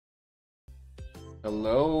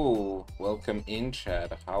Hello, welcome in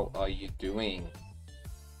chat. How are you doing?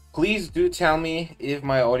 Please do tell me if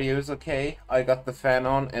my audio is okay. I got the fan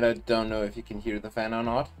on and I don't know if you can hear the fan or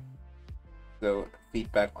not. So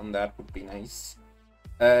feedback on that would be nice.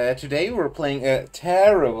 Today we're playing a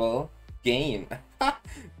terrible game.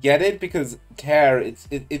 Get it? Because tear,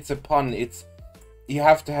 it's a pun. You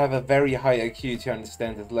have to have a very high IQ to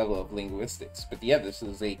understand this level of linguistics. But yeah, this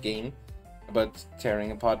is a game about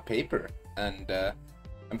tearing apart paper. And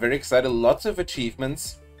I'm very excited. Lots of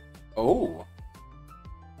achievements. Oh.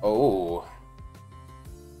 Oh.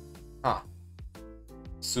 Huh.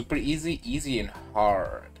 Super easy, easy, and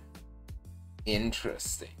hard.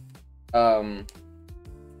 Interesting. After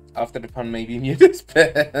the pun, maybe mute is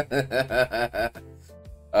better.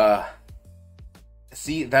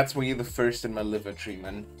 See, that's where you're the first in my liver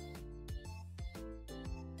treatment.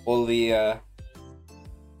 All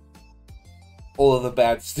of the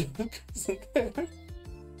bad stuff goes in there.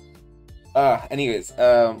 Anyways,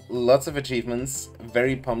 lots of achievements.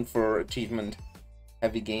 Very pumped for achievement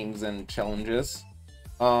heavy games and challenges.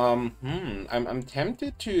 I'm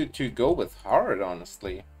tempted to go with hard,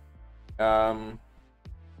 honestly. There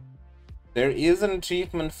is an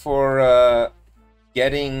achievement for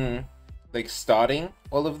getting, like, starting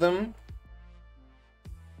all of them.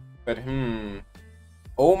 But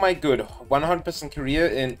oh my good, 100% career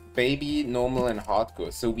in baby, normal, and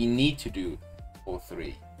hardcore. So we need to do all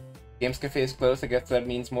three. Games Cafe is closed. I guess that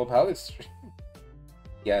means more Palace stream.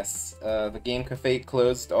 Yes, the Game Cafe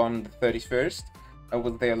closed on the 31st. I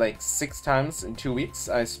was there like 6 times in 2 weeks.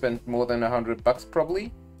 I spent more than $100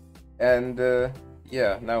 probably. And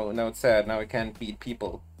yeah, now it's sad. Now I can't beat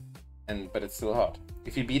people. But it's still hard.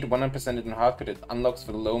 If you beat 100% in hardcore, it unlocks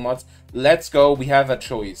for the low mods. Let's go. We have a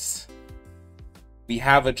choice. We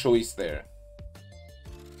have a choice there.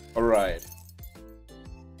 Alright.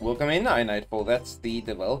 Welcome in, iNightfall. That's the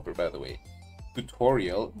developer, by the way.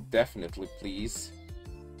 Tutorial, definitely, please.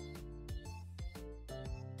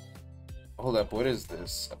 Hold up, what is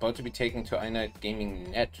this? About to be taken to iNight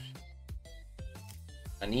Gaming Net.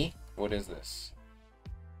 Ani? What is this?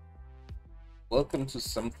 Welcome to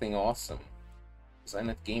something awesome. Is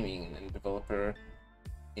iNight Gaming and developer?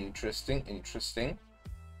 Interesting, interesting.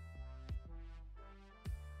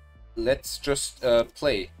 Let's just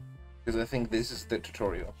play, because I think this is the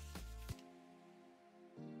tutorial.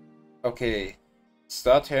 Okay,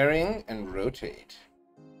 start tearing and rotate.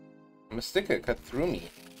 I'm a sticker cut through me.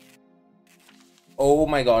 Oh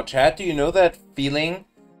my god, chat, do you know that feeling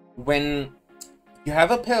when you have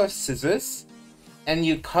a pair of scissors and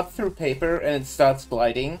you cut through paper and it starts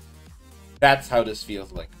gliding? That's how this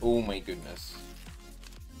feels like. Oh my goodness.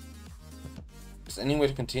 Is there any way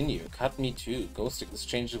to continue? Cut me too. Ghost stickers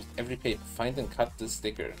change with every paper. Find and cut this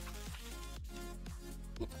sticker.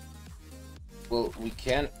 Well, we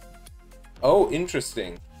can. Oh,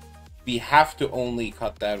 interesting. We have to only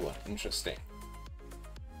cut that one. Interesting.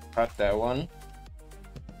 Cut that one.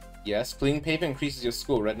 Yes, cleaning paper increases your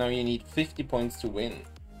score. Right now you need 50 points to win.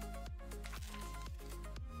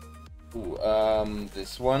 Ooh,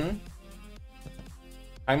 this one.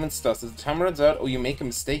 Time and stars. As the time runs out or you make a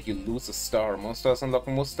mistake, you lose a star. More stars unlock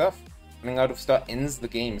more stuff. Running out of star ends the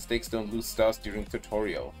game. Mistakes don't lose stars during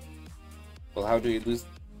tutorial. Well, how do you lose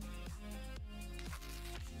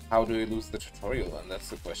the tutorial? And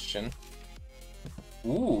that's the question.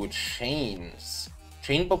 Ooh, chains.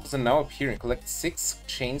 Chain bubbles are now appearing. Collect 6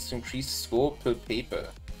 chains to increase score per paper.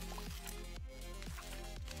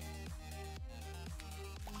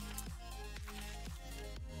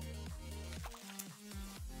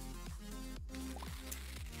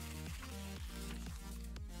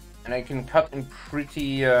 And I can cut in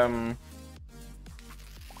pretty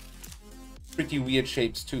weird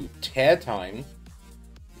shapes too. Tear time.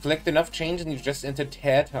 Collect enough change and you just enter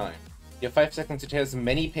tear time. You have 5 seconds to tear as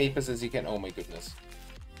many papers as you can. Oh my goodness.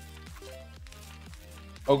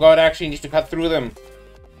 Oh god, I actually need to cut through them.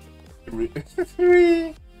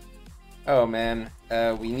 3. Oh man.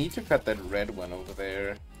 We need to cut that red one over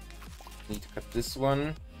there. Need to cut this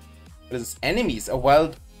one. What is this? Enemies. A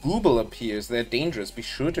wild booble appears. They're dangerous. Be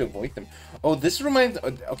sure to avoid them. Oh, this reminds...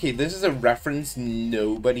 Okay, this is a reference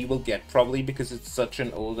nobody will get probably because it's such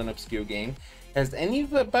an old and obscure game. Has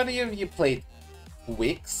anybody of you played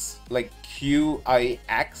Qix? Like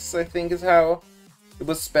Qix, I think is how it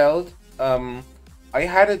was spelled. I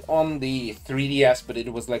had it on the 3DS, but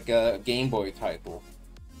it was like a Game Boy title.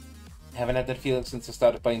 I haven't had that feeling since I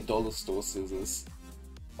started buying dollar store scissors.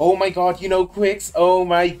 Oh my god, you know Qix? Oh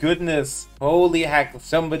my goodness. Holy heck,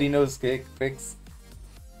 somebody knows Qix.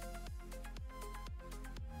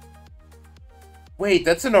 Wait,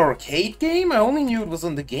 that's an arcade game? I only knew it was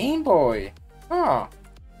on the Game Boy. Huh.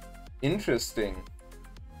 Interesting.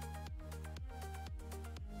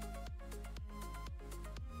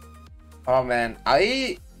 Oh man,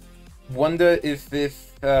 I wonder if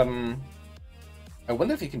I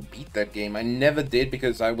wonder if you can beat that game. I never did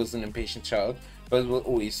because I was an impatient child, but it was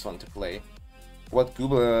always fun to play. What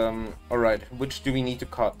Google? Alright, which do we need to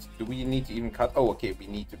cut? Do we need to even cut? Oh, okay, we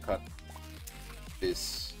need to cut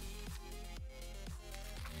this.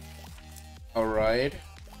 Alright.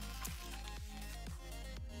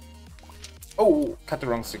 Oh, cut the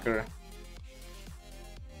wrong sticker.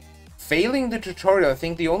 Failing the tutorial. I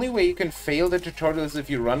think the only way you can fail the tutorial is if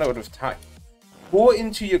you run out of time. Pour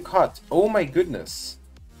into your cut. Oh my goodness.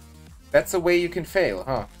 That's a way you can fail,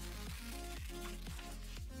 huh?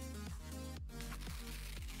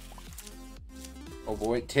 Oh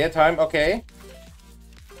boy, tear time, okay.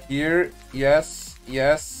 Here, yes,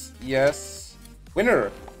 yes, yes.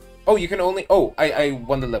 Winner! Oh, you can only... Oh, I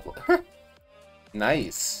won the level.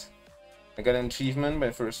 Nice. I got an achievement, my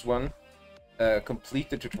first one. Complete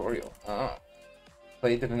the tutorial. Ah.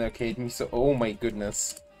 Played it in arcade, so... Oh my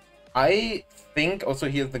goodness. I think... Also,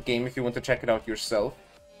 here's the game if you want to check it out yourself.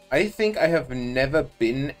 I think I have never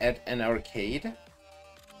been at an arcade.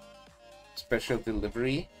 Special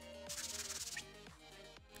delivery.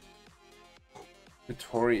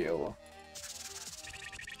 Tutorial.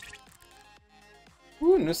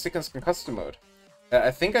 Ooh, new stickers in custom mode.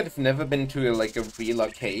 I think I've never been to like a real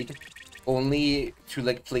arcade. Only to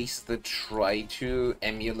like places that try to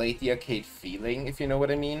emulate the arcade feeling, if you know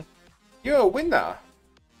what I mean. You're a winner!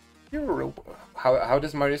 You're a... How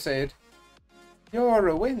does Mario say it? You're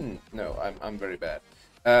a win! No, I'm very bad.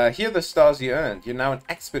 Here are the stars you earned. You're now an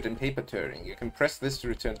expert in paper turning. You can press this to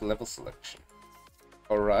return to level selection.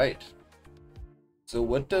 Alright. So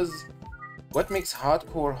what makes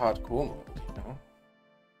hardcore mode, you know?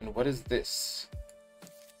 And what is this?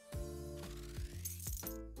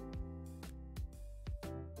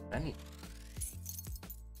 Money.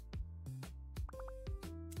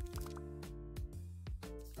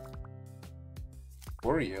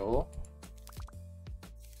 Tutorial.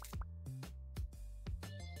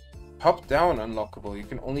 Top down unlockable. You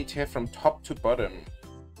can only tear from top to bottom.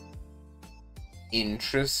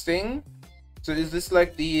 Interesting. So is this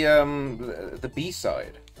like the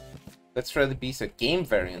B-side? Let's try the B-side. Game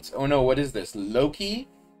variants. Oh no, what is this? Loki?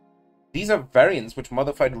 These are variants which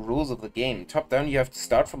modify the rules of the game. Top down, you have to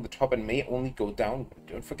start from the top and may only go down.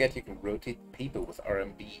 Don't forget you can rotate paper with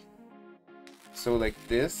RMB. So like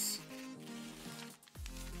this.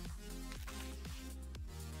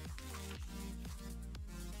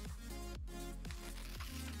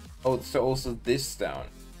 Oh, so also this down.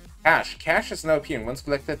 Cash. Cash is now appearing. Once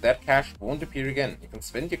collected, that cash won't appear again. You can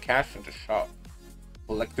spend your cash in the shop.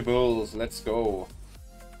 Collectibles, let's go.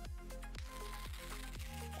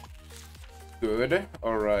 Good,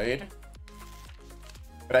 alright.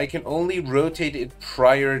 But I can only rotate it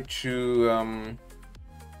prior to...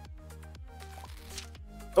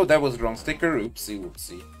 Oh, that was the wrong sticker. Oopsie,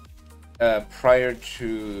 whoopsie. Prior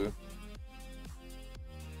to...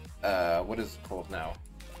 what is it called now?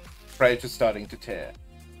 Prior to starting to tear.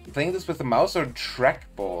 You're playing this with a mouse or a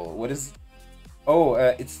trackball? What is... Oh,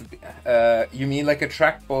 it's... you mean like a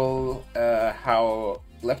trackball, how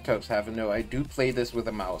laptops have? No, I do play this with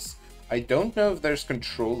a mouse. I don't know if there's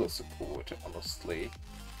controller support, honestly.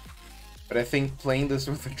 But I think playing this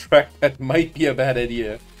with a trackpad might be a bad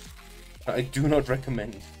idea. I do not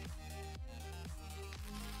recommend.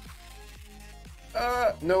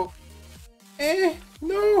 No.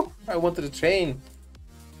 No! I wanted a chain.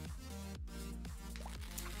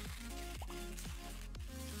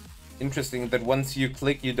 Interesting that once you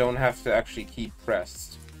click, you don't have to actually keep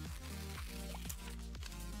pressed.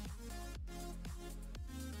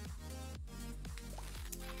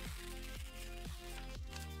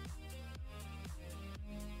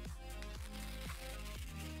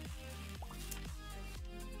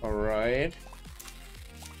 Alright.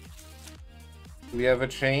 Do we have a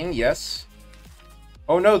chain? Yes.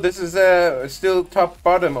 Oh no, this is still top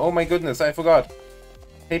bottom. Oh my goodness, I forgot.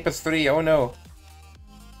 Papers 3, oh no.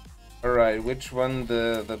 Alright, which one?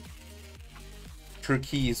 The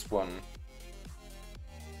turquoise one.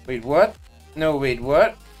 Wait, what? No, wait,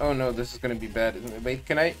 what? Oh no, this is gonna be bad. Wait,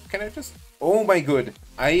 can I just... Oh my good.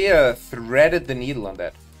 I threaded the needle on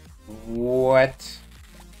that. What?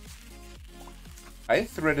 I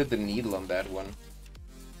threaded the needle on that one.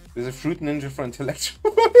 There's a Fruit Ninja for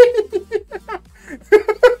intellectual.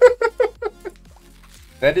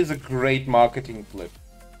 That is a great marketing flip.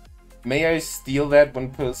 May I steal that when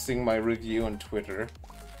posting my review on Twitter?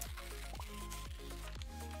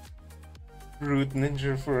 Fruit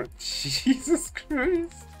Ninja for... Jesus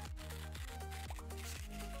Christ.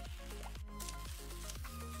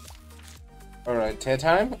 Alright, tear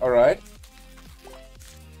time? Alright.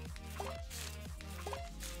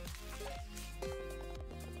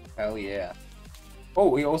 Hell yeah. Oh,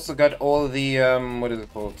 we also got all the, what is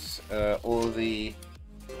it called? All the,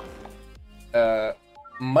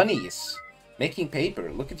 monies. Making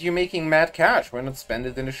paper. Look at you making mad cash. Why not spend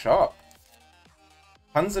it in a shop?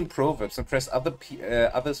 Puns and proverbs. Impress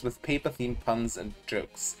others with paper-themed puns and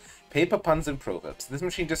jokes. Paper puns and proverbs. This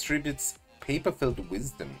machine distributes paper-filled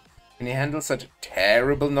wisdom. Can you handle such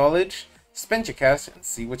terrible knowledge? Spend your cash and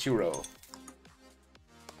see what you roll.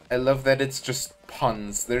 I love that it's just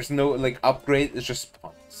puns. There's no, like, upgrade. It's just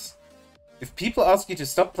puns. If people ask you to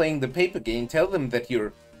stop playing the paper game, tell them that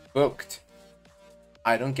you're booked.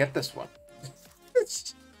 I don't get this one.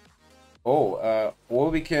 Oh,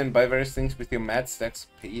 or we can buy various things with your mad stacks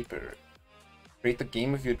of paper. Create the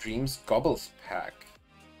game of your dreams gobbles pack.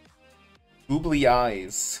 Googly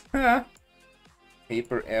eyes.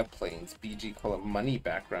 Paper airplanes. BG color money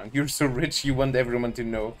background. You're so rich you want everyone to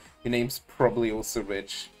know. Your name's probably also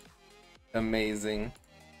rich. Amazing.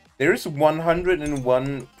 There's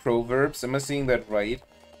 101 proverbs. Am I seeing that right?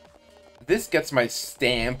 This gets my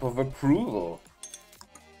stamp of approval.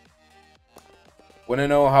 Wanna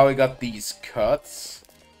know how I got these cuts?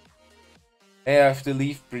 I have to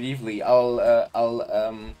leave briefly. I'll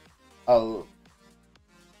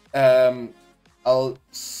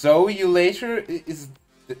sew you later. Is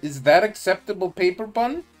that acceptable, paper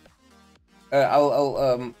bun?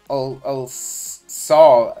 I'll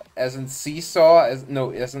saw, as in seesaw, as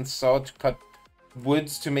in saw to cut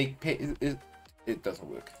woods to make it doesn't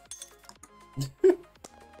work.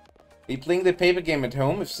 Are you playing the paper game at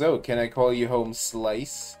home? If so, can I call you home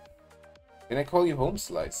slice? Can I call you home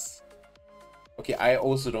slice? Okay, I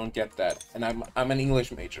also don't get that, and I'm an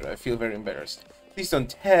English major. I feel very embarrassed. Please don't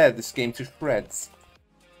tear this game to shreds.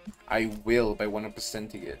 I will by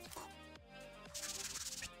 100%ing it.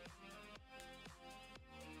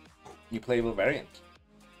 New playable variant.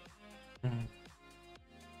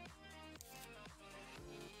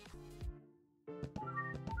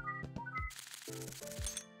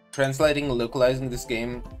 Translating and localizing this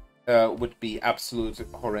game would be absolute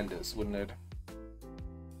horrendous, wouldn't it?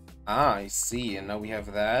 Ah, I see, and now we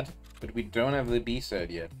have that, but we don't have the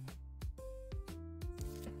B-side yet.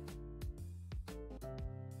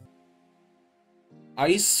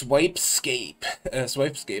 Swipescape.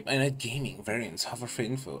 Swipescape. iNight Gaming variants. Hover for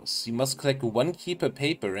infos. You must collect 1 key per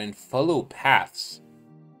paper and follow paths.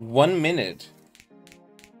 1 minute.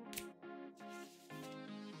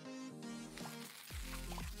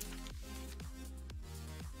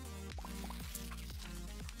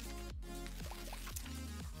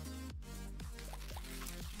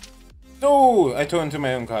 Oh, I tore into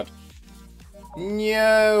my own card.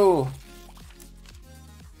 No.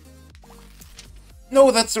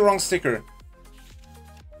 No, that's the wrong sticker.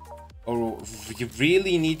 Oh, you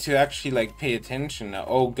really need to actually, like, pay attention now.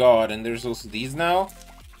 Oh god, and there's also these now?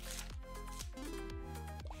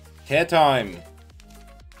 Tear time.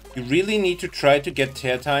 You really need to try to get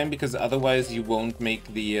tear time, because otherwise you won't make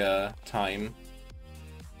the, time.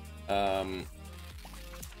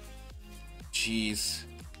 Jeez.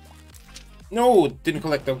 No, didn't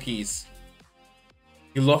collect no keys.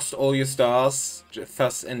 You lost all your stars,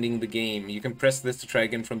 thus ending the game. You can press this to try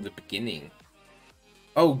again from the beginning.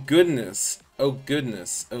 Oh goodness. Oh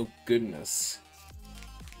goodness. Oh goodness.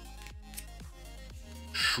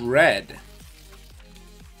 Shred.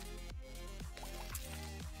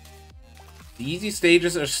 The easy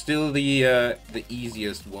stages are still the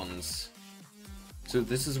easiest ones. So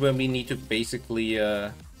this is where we need to basically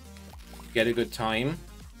get a good time.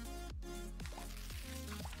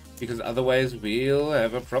 Because otherwise we'll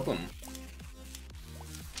have a problem.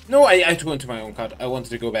 No, I tore into my own card. I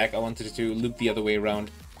wanted to go back. I wanted to loop the other way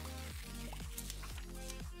around.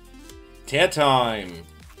 Tear time!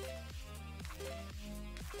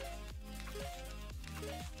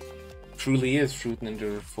 Truly is Fruit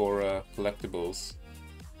Ninja for collectibles.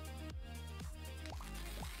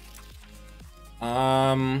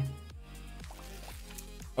 Oh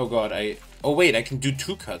god, oh wait, I can do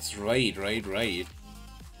 2 cuts. Right.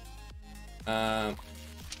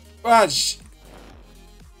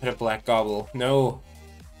 Hit a black gobble. No.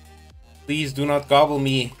 Please do not gobble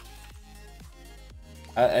me.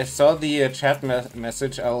 I saw the chat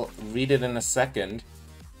message. I'll read it in a second.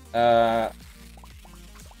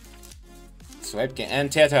 Swipe game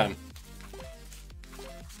and tear time.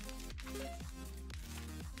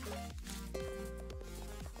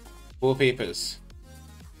 Four papers.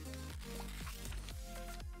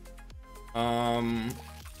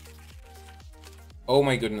 Oh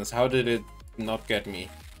my goodness, how did it not get me?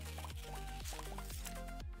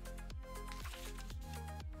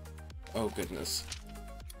 Oh, goodness.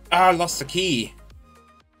 Ah, I lost the key.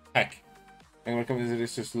 Heck. I'm gonna come visit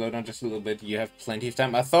this to slow down just a little bit. You have plenty of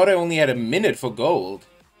time. I thought I only had a minute for gold.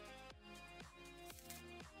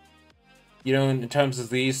 You know, in terms of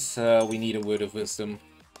these, we need a word of wisdom.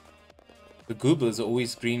 The gooble is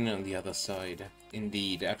always green on the other side.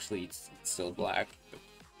 Indeed, actually, it's still black.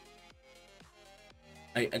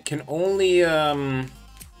 I can only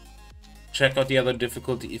check out the other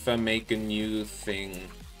difficulty if I make a new thing.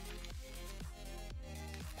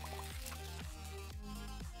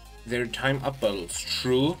 There are time up battles,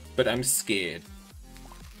 true, but I'm scared.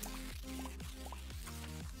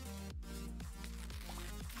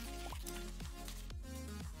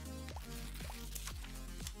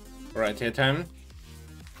 Alright, here time.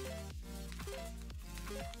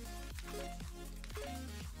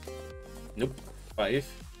 Nope. 5.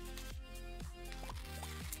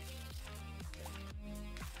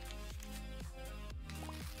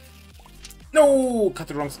 No! Cut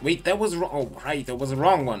the wrong... Wait, that was wrong. Oh, right, that was the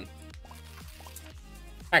wrong one.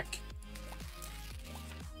 Heck.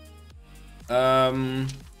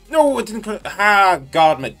 No, it didn't cut... Ah,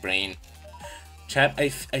 God, my brain. Chat, I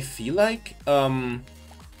feel like,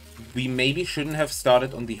 we maybe shouldn't have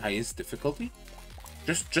started on the highest difficulty.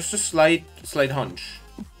 Just a slight hunch.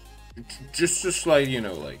 Just a slight, you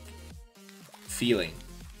know, like, feeling.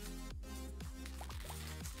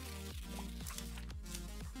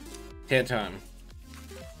 Tear time.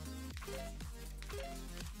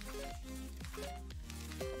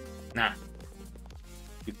 Nah.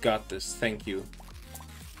 You got this, thank you.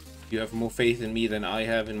 You have more faith in me than I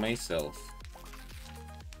have in myself.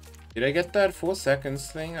 Did I get that 4 seconds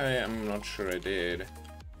thing? I'm not sure I did.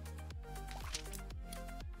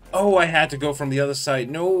 Oh, I had to go from the other side.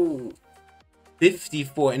 No.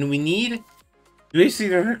 54. And we need... Do I see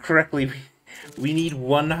that correctly? We need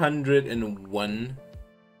 101.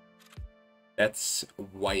 That's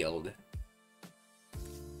wild.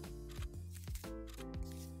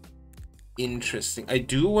 Interesting. I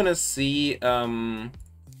do want to see,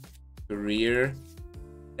 career.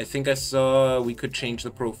 I think I saw we could change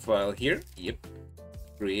the profile here. Yep.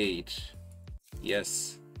 Create.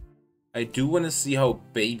 Yes. I do want to see how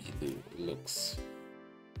baby looks.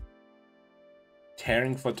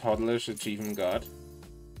 Tearing for toddlers, achievement god.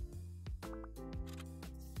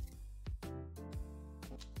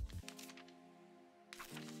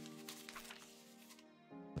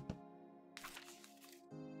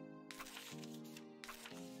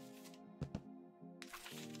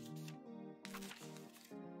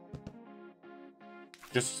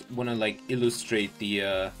 Just want to like illustrate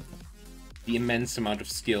the immense amount of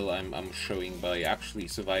skill I'm showing by actually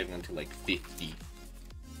surviving until like 50.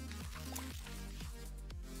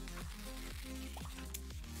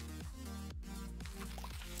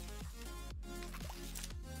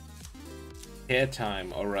 Tear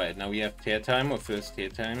time. All right, now we have tear time or first tear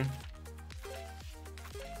time.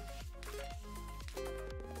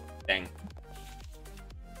 Dang.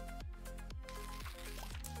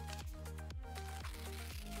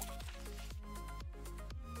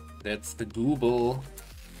 That's the gooble.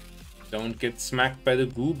 Don't get smacked by the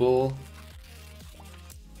gooble.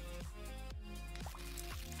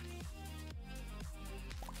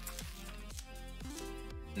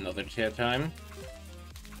 Another tear time.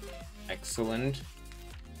 Excellent.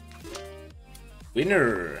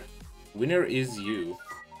 Winner! Winner is you.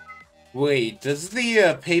 Wait, does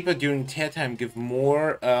the paper during tear time give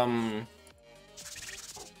more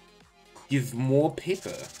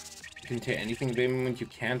paper? You can tear anything at any moment, you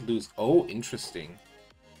can't lose. Oh, interesting.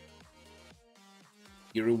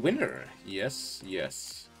 You're a winner. Yes,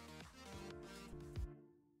 yes.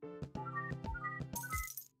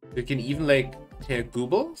 You can even, like, tear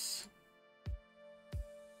goobles?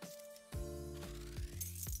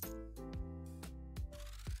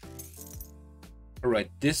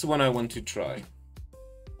 Alright, this one I want to try.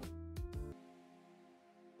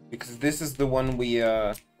 Because this is the one we,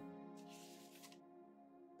 like,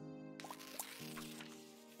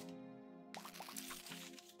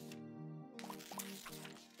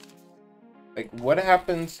 what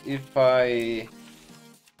happens if I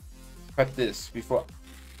cut this before...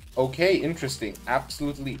 Okay, interesting.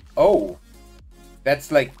 Absolutely. Oh!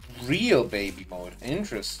 That's like real baby mode.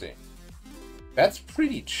 Interesting. That's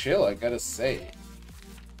pretty chill, I gotta say.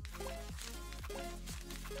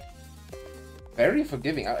 Very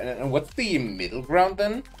forgiving. And what's the middle ground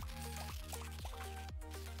then?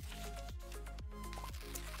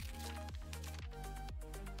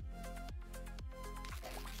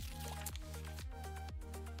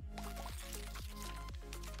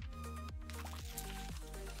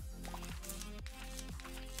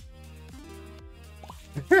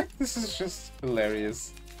 This is just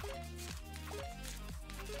hilarious.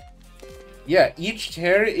 Yeah, each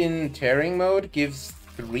tear in tearing mode gives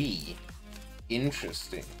 3.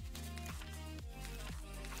 Interesting.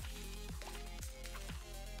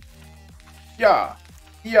 Yeah,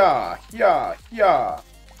 yeah, yeah, yeah,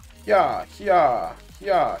 yeah, yeah,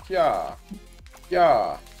 yeah, yeah, yeah,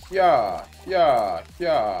 yeah, yeah,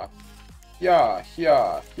 yeah, yeah,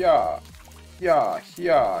 yeah, yeah, yeah,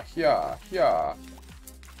 yeah, yeah, yeah.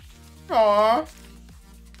 Aww.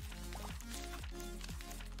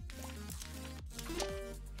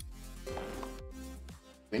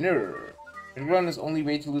 Winner. Run is only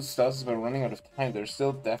way to lose stars is by running out of time. There's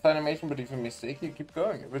still death animation, but if you mistake, you keep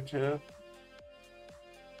going. But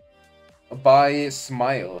by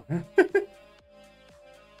smile.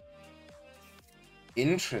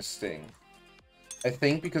 Interesting. I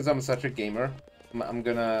think because I'm such a gamer, I'm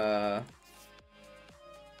gonna.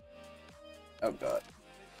 Oh god.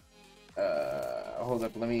 Hold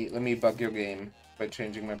up. Let me bug your game by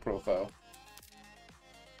changing my profile.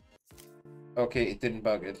 Okay, it didn't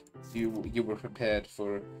bug it. You were prepared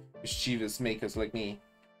for mischievous makers like me.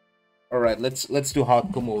 All right, let's do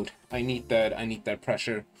hardcore mode. I need that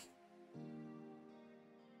pressure.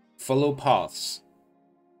 Follow paths.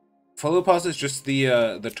 Follow paths is just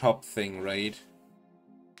the top thing, right?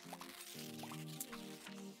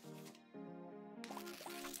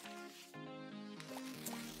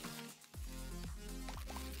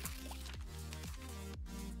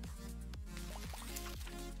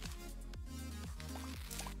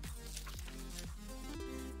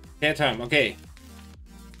 Hair time, okay.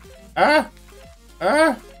 Ah!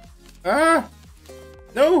 Ah! Ah!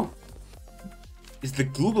 No! Is the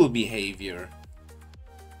Google behavior.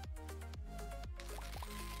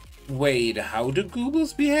 Wait, how do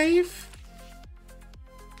Goobles behave?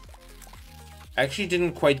 I actually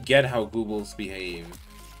didn't quite get how Goobles behave.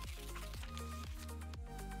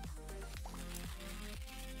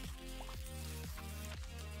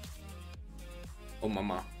 Oh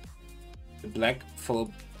mama. The black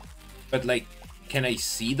full. But like, can I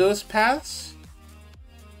see those paths?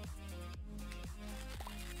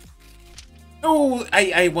 Oh,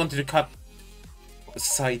 I wanted to cut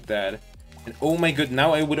aside that. And oh my god,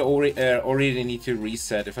 now I would already need to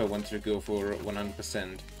reset if I wanted to go for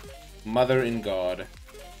 100%. Mother in God.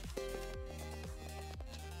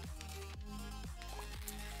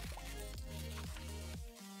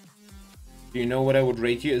 Do you know what I would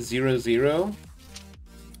rate you? A 0-0?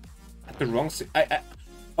 At the wrong...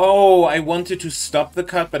 Oh, I wanted to stop the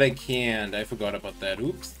cut, but I can't. I forgot about that.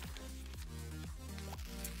 Oops.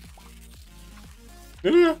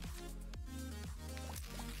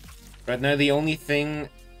 Right now, the only thing...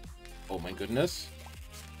 Oh my goodness.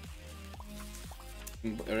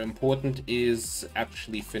 Important is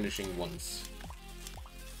actually finishing once.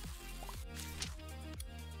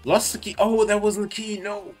 Lost the key. Oh, that wasn't the key.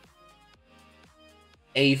 No.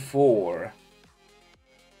 A4.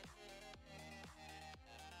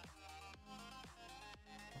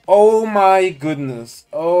 Oh my goodness.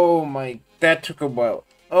 Oh my... That took a while.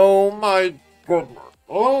 Oh my goodness.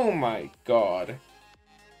 Oh my god.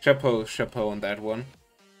 Chapeau on that one.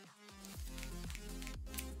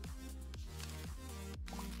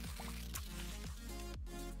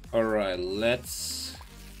 Alright, let's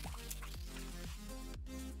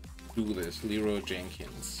do this. Leroy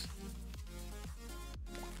Jenkins.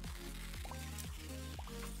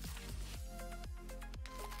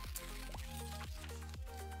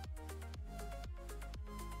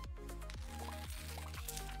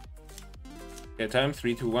 Okay, time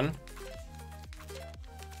 3, 2, 1.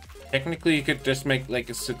 Technically, you could just make like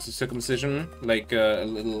a circumcision, like a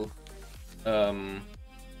little,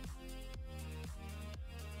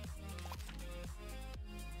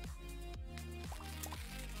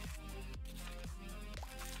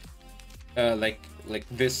 like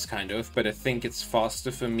this kind of. But I think it's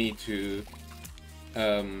faster for me to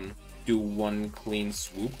do one clean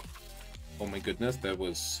swoop. Oh my goodness, that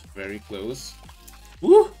was very close.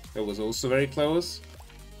 Woo! That was also very close.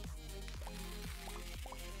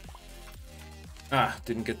 Ah,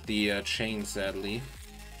 didn't get the chain, sadly.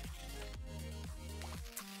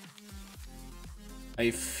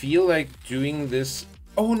 I feel like doing this...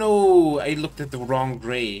 Oh no! I looked at the wrong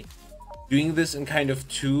gray. Doing this in kind of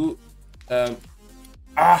two...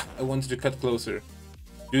 I wanted to cut closer.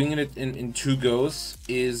 Doing it in 2 goes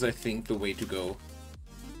is, I think, the way to go.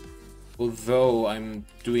 Although I'm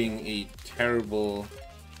doing a terrible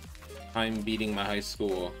time beating my high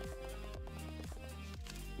score.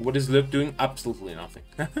 What is Lurk doing? Absolutely nothing.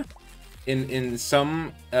 In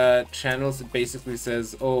some channels it basically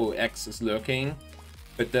says, oh, X is lurking.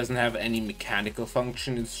 but doesn't have any mechanical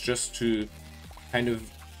function. It's just to kind of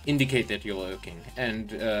indicate that you're lurking.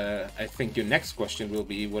 And I think your next question will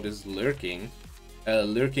be, what is lurking?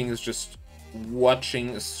 Lurking is just watching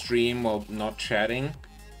a stream while not chatting.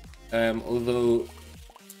 Although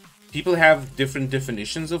people have different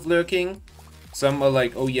definitions of lurking. Some are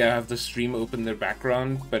like, oh yeah, I have the stream open in their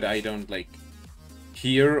background, but I don't like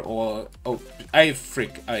hear or I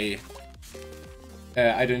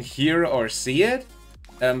don't hear or see it.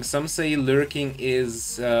 Some say lurking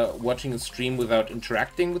is watching a stream without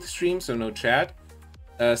interacting with the stream, so no chat.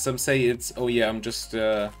 Some say it's, oh yeah, I'm just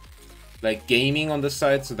like gaming on the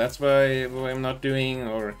side, so that's why I'm not doing.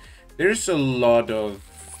 Or there's a lot of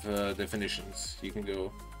definitions you can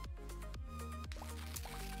go.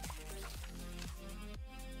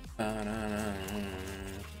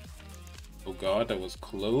 Oh god, that was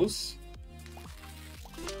close.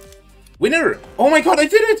 Winner! Oh my god, I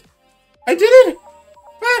did it! I did it!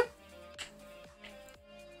 Ah!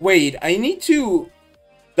 Wait, I need to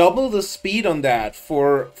double the speed on that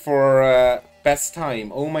for best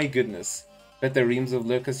time. Oh my goodness. Bet there are reams of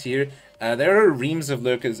lurkers here. There are reams of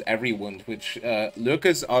lurkers everywhere on Twitch.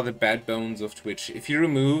 Lurkers are the bad bones of Twitch. If you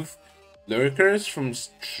remove lurkers from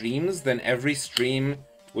streams, then every stream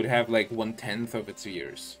would have like 1/10 of its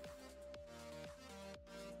viewers.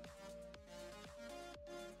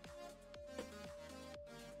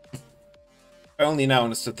 I only now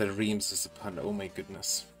understood that reams is a pun. Oh my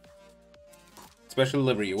goodness. Special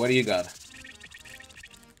delivery, what do you got?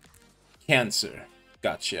 Cancer.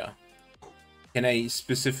 Gotcha. Can I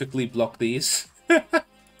specifically block these?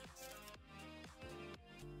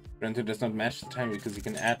 Granted does not match the time because you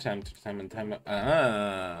can add time to time and time.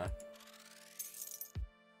 Ah.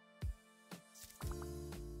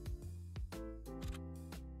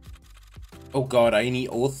 Oh god, I need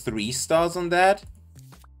all 3 stars on that?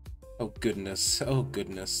 Oh goodness, oh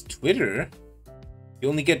goodness. Twitter? You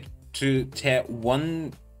only get to tear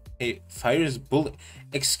one fire's bullet.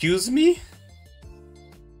 Excuse me?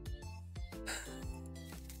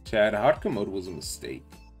 Chad, hardcore mode was a mistake.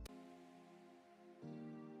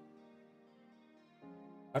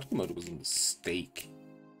 Hardcore mode was a mistake.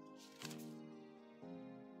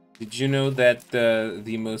 Did you know that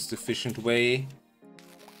the most efficient way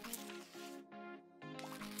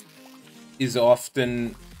is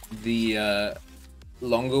often the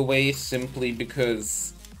longer way simply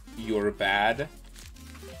because you're bad?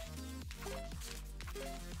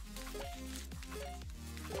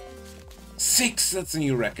 Six! That's a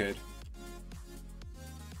new record.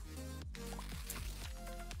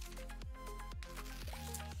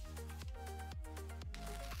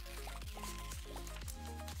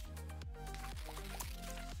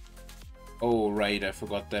 Oh, right, I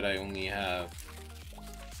forgot that I only have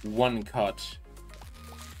 1 cut.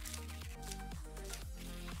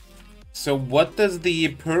 So what does the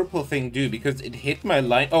purple thing do? Because it hit my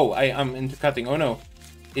line. Oh, I'm intercutting. Oh no.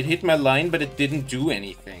 It hit my line, but it didn't do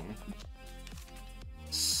anything.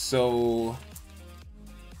 So...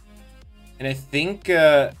 And I think,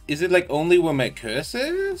 is it like only where my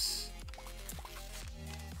cursor is?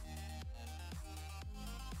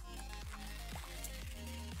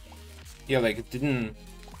 Yeah, like it didn't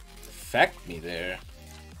affect me there.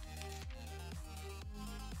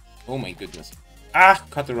 Oh my goodness. Ah,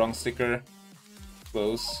 cut the wrong sticker.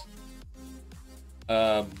 Close.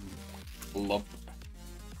 Blop.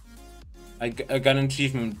 I got an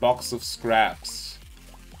achievement, box of scraps.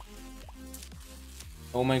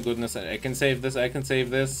 Oh my goodness, I can save this, I can save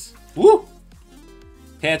this. Woo!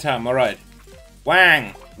 Hair time, alright.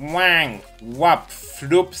 Wang! Wang! Wap!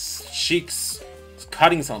 Floops! Cheeks!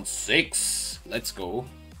 Cutting sound 6! Let's go.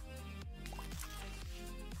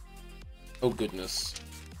 Oh goodness.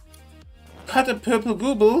 Cut a purple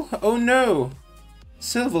gooble? Oh no!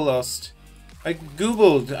 Silver lost. I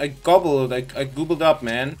goobled, I gobbled, I goobled up,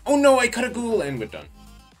 man. Oh no, I cut a google and we're done.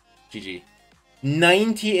 GG.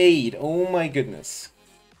 98, oh my goodness.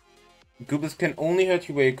 Goobles can only hurt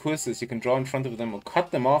you where courses. You can draw in front of them or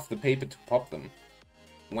cut them off the paper to pop them.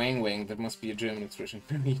 Wang wang, that must be a German expression.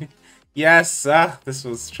 Yes, this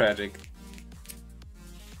was tragic.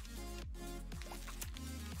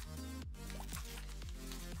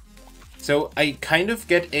 So I kind of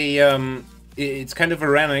get a, it's kind of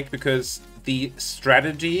ironic because the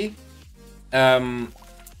strategy I'm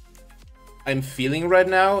feeling right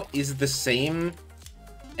now is the same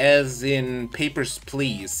as in Papers,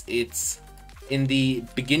 Please. It's in the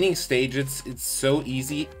beginning stage, it's so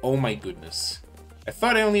easy. Oh my goodness. I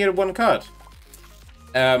thought I only had 1 cut.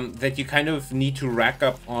 That you kind of need to rack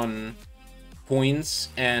up on points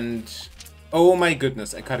and... Oh my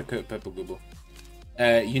goodness, I cut a purple google.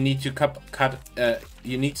 You need to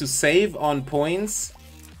you need to save on points,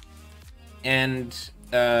 and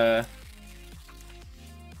no,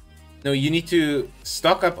 you need to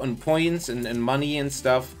stock up on points and money and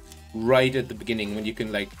stuff right at the beginning when you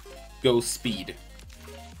can like go speed.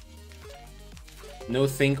 No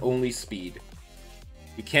think, only speed.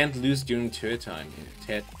 You can't lose during tear time.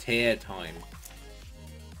 Tear time.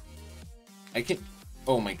 I can.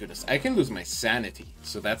 Oh my goodness, I can lose my sanity,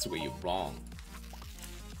 so that's where you're wrong.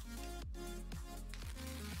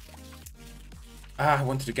 Ah, I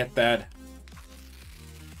wanted to get that.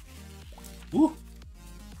 Woo!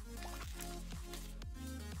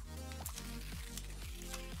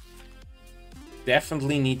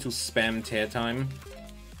 Definitely need to spam tear time.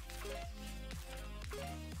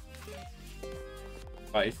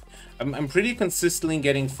 5. I'm pretty consistently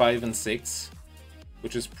getting 5 and 6,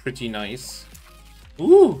 which is pretty nice.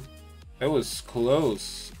 Ooh! That was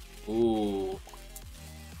close. Ooh.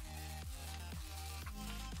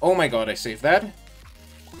 Oh my god, I saved that.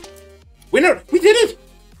 Winner! We did it!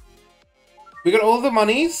 We got all the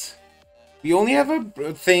monies. We only have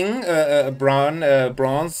a thing, a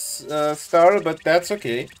bronze star, but that's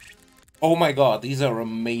okay. Oh my god, these are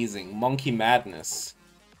amazing. Monkey Madness.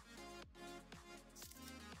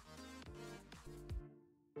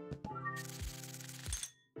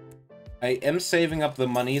 I am saving up the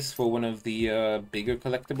monies for one of the bigger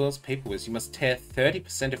collectibles. Paper Whiz. You must tear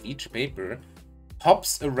 30% of each paper.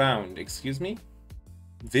 Hops around. Excuse me?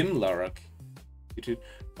 Vimlark.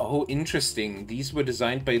 Oh, interesting. These were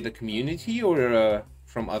designed by the community or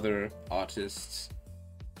from other artists?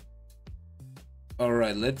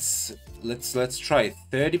 Alright, let's try.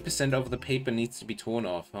 30% of the paper needs to be torn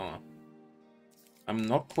off, huh? I'm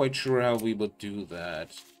not quite sure how we would do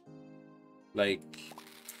that. Like...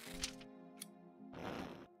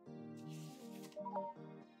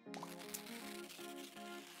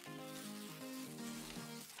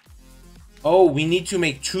 Oh, we need to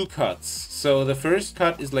make 2 cuts. So the first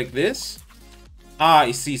cut is like this. Ah,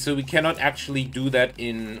 I see. So we cannot actually do that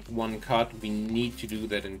in 1 cut. We need to do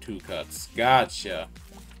that in 2 cuts. Gotcha.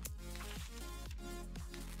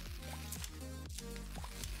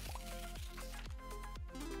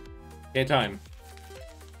 Okay, time.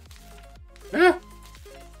 Ah!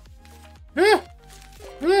 Ah!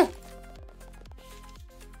 Ah!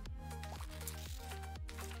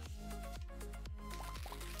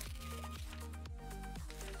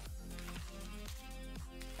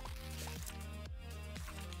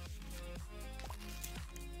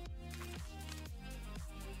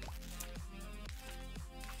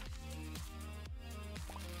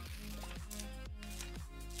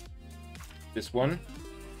 This one.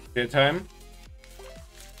 Clear time.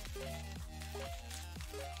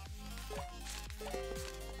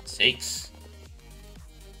 Six.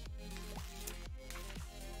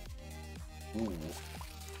 Ooh.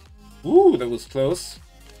 Ooh, that was close.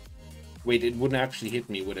 Wait, it wouldn't actually hit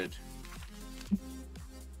me, would it?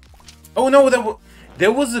 Oh no,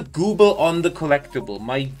 there was a gooble on the collectible.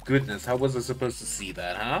 My goodness, how was I supposed to see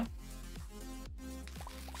that, huh?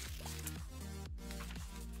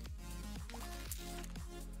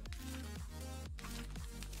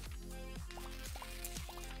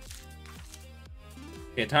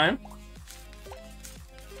 Okay, time.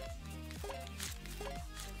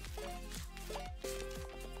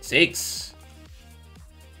 Six.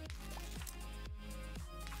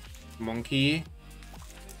 Monkey.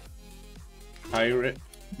 Pirate.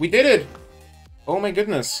 We did it! Oh my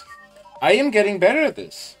goodness. I am getting better at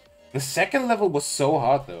this. The second level was so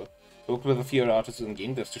hard though. Worked with a few other artists in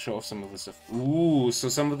game devs to show off some of the stuff. Ooh, so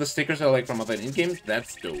some of the stickers are like from other in-games?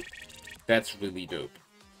 That's dope. That's really dope.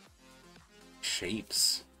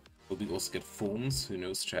 Shapes. Will we also get forms? Who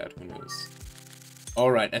knows, chat? Who knows?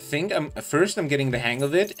 Alright, I think first I'm getting the hang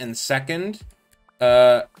of it, and second,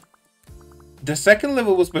 the second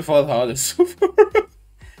level was by far the hardest so far.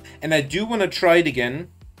 And I do want to try it again.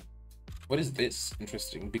 What is this?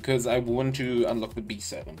 Interesting, because I want to unlock the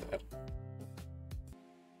B-set on that.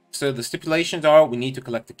 So the stipulations are we need to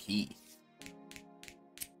collect the key.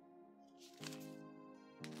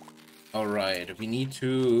 Alright, we need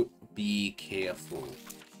to be careful.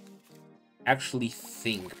 Actually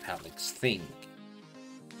think, Palix, think.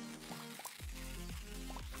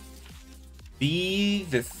 Be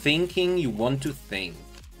the thinking you want to think.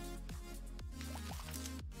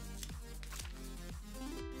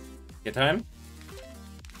 Get time?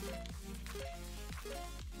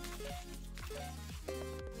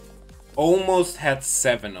 Almost had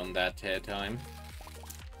 7 on that time.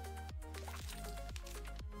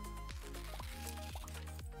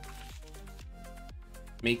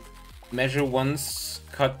 Measure once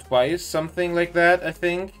cut twice, something like that, I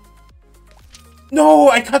think. No,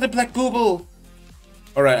 I cut a black booble!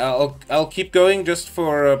 Alright, I'll keep going just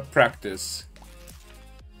for practice.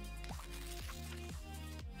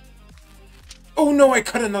 Oh no, I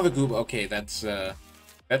cut another goob. Okay, that's a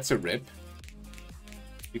rip.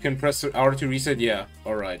 You can press R to reset. Yeah,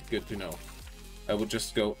 alright, good to know. I would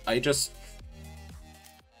just go. I just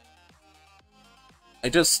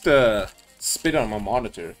spit on my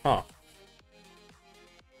monitor, huh?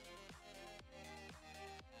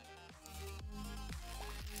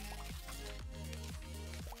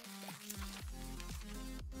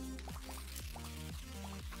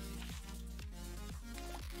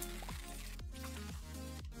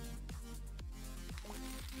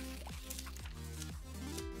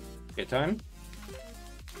 Okay, time.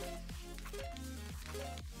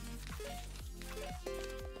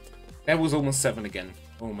 That was almost 7 again.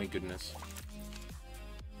 Oh my goodness.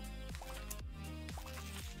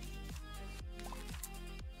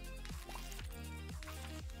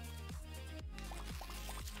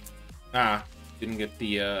 Ah, didn't get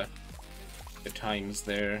the times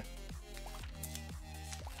there.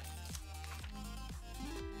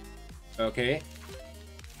 Okay.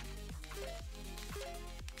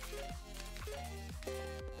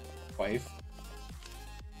 Five.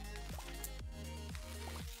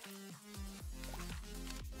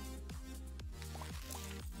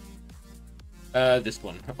 This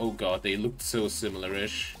one. Oh god, they looked so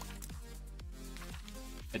similar-ish.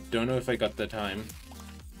 I don't know if I got the time.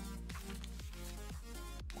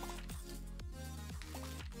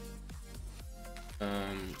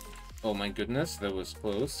 Oh my goodness, that was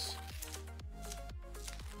close.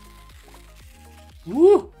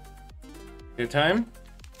 Woo! Good time?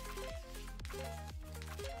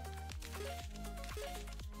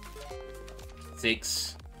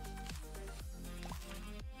 Six.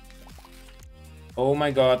 Oh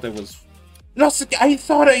my god, that was... Lost again! I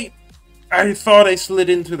thought I slid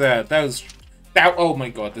into that. That was... Oh my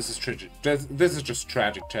god, this is tragic. This is just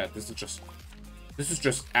tragic, chat. This is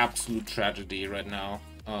just absolute tragedy right now.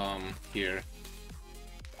 Here.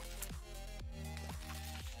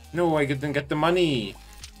 No, I didn't get the money.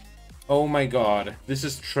 Oh my god, this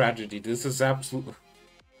is tragedy. This is absolute...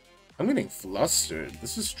 I'm getting flustered.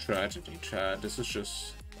 This is tragedy, chat. This is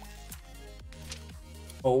just...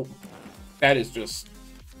 Oh, that is just...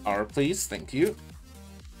 R, please. Thank you.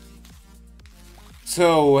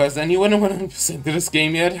 So, has anyone 100%ed this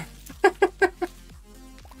game yet?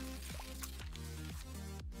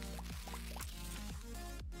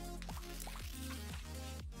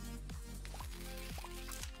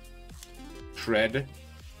 Shred.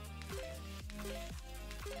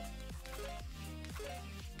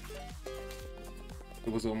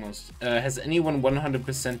 It was almost... has anyone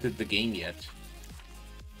 100%ed the game yet?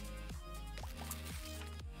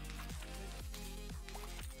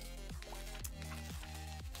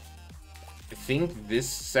 I think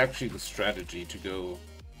this is actually the strategy to go...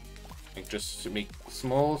 Like, just to make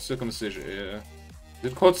small circumcision... is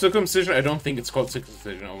it called circumcision? I don't think it's called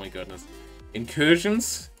circumcision, oh my goodness.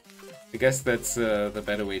 Incursions? I guess that's the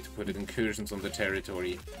better way to put it. Incursions on the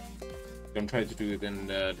territory. Don't try to do it in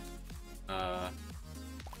that...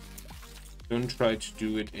 don't try to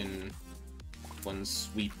do it in one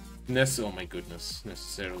sweetness. Oh my goodness,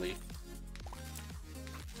 necessarily.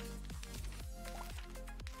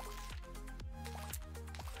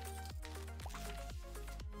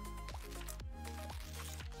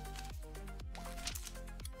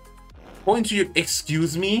 Point to you.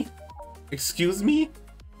 Excuse me? Excuse me?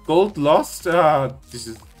 Gold lost? This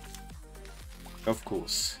is... Of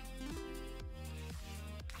course.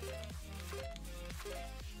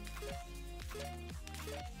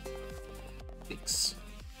 Six.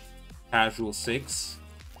 Casual 6.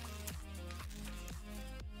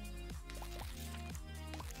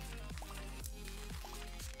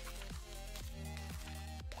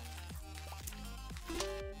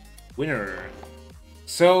 Winner.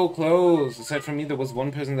 So close. Aside from me, there was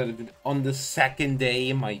one person that did it on the second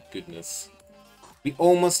day. My goodness. We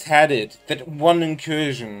almost had it. That one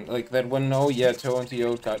incursion. Like that one, oh yeah, toe into the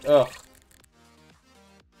old card. Ugh.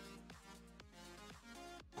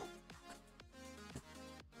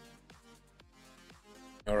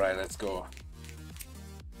 Alright, let's go.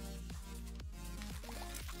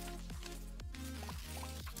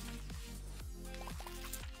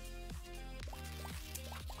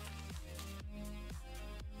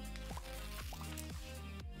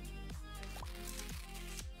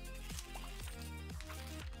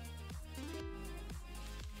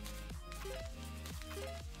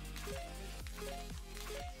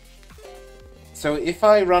 So if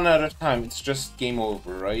I run out of time, it's just game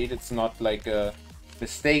over, right? It's not like a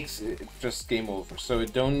mistakes, it's just game over. So I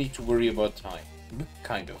don't need to worry about time.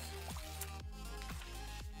 Kind of.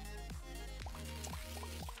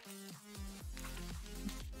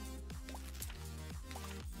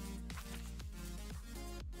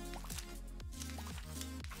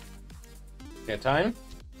 Okay, time.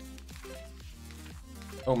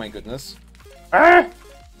 Oh my goodness. Ah!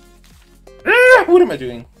 Ah! What am I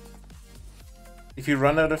doing? If you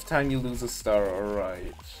run out of time, you lose a star.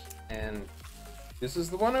 Alright. And this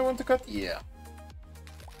is the one I want to cut? Yeah.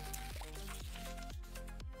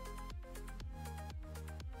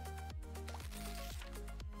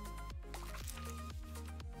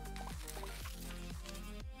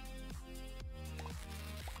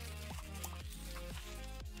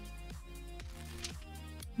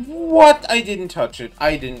 What? I didn't touch it.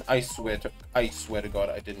 I didn't. I swear to God,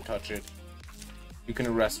 I didn't touch it. You can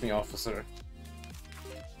arrest me, officer.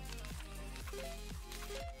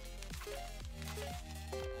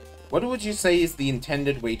 What would you say is the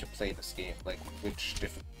intended way to play this game? Like, which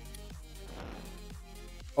difficulty?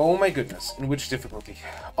 Oh my goodness. In which difficulty?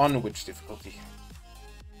 On which difficulty?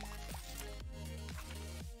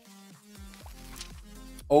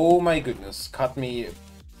 Oh my goodness. Cut me.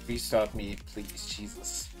 Restart me, please.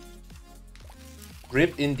 Jesus.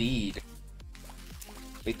 RIP indeed.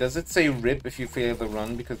 Wait, does it say RIP if you fail the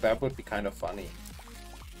run? Because that would be kind of funny.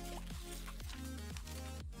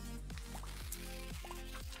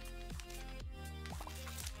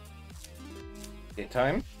 Okay,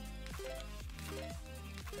 time.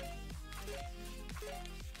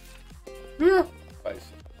 Yeah. 5.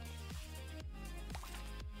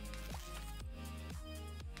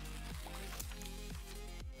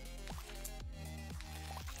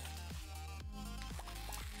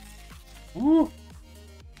 Woo.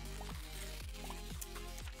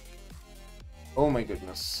 Oh my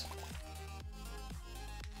goodness.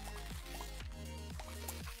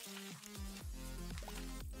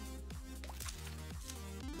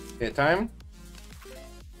 Okay, time.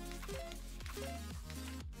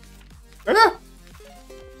 Ah!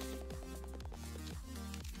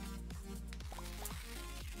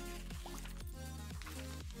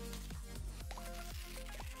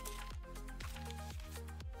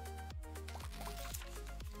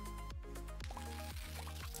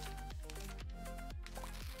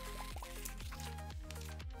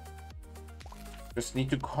 Just need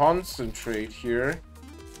to concentrate here.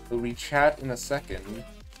 We'll re-chat in a second.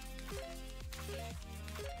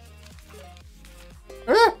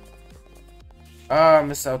 Ah! Ah,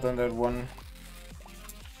 missed out on that one.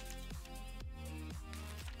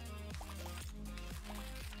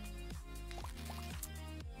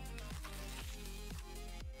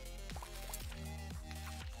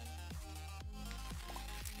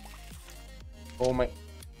 Oh my...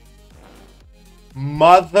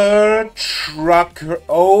 Mother trucker.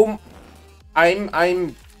 Oh, I'm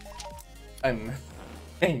mad.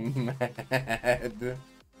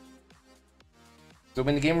 So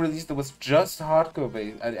when the game released, it was just hardcore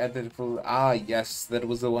based. I added full. Ah, yes, that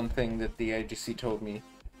was the one thing that the IGC told me.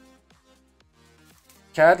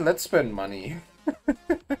 Chad, let's spend money.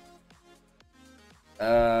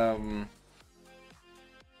 Fire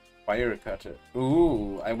cutter.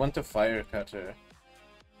 Ooh, I want a fire cutter.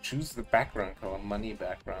 Choose the background color, money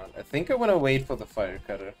background. I think I want to wait for the fire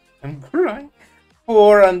cutter. I'm crying.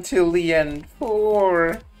 4 until the end.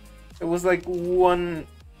 4. It was like 1,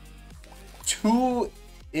 2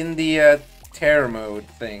 in the tear mode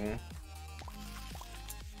thing.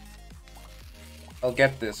 I'll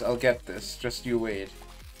get this. I'll get this. Just you wait.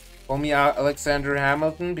 Call me Alexander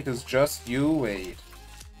Hamilton because just you wait.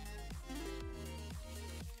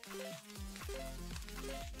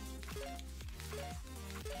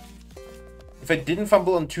 If I didn't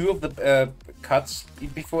fumble on 2 of the cuts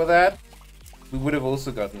before that, we would have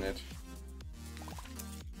also gotten it.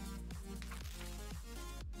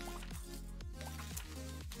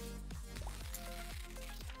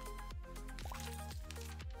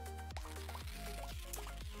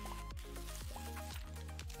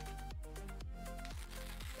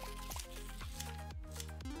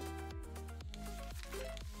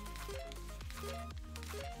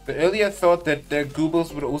 But earlier I thought that the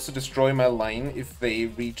Goobles would also destroy my line if they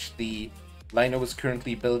reached the line I was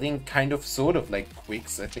currently building. Kind of, sort of like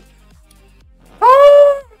Quicks, I think.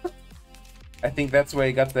 Ah! I think that's where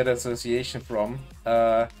I got that association from.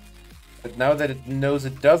 But now that it knows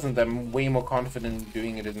it doesn't, I'm way more confident in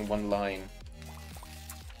doing it in one line.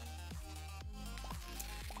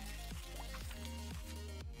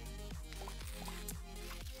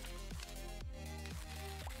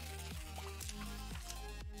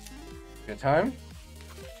 Good time.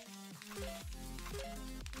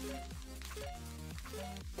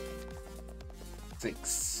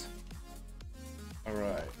 6.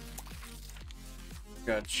 Alright.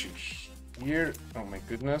 Got you here. Oh my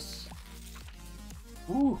goodness.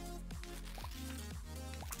 Ooh.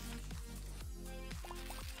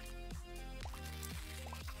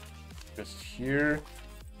 Just here.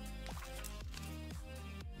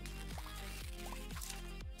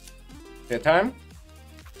 That time?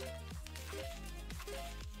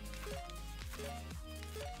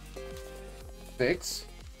 Six.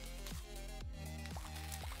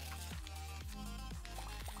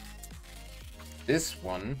 This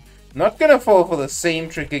one. Not gonna fall for the same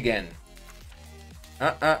trick again.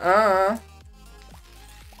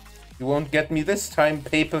 You won't get me this time,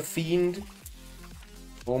 paper fiend.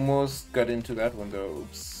 Almost got into that one though.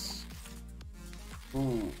 Oops.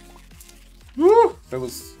 Ooh. Woo! That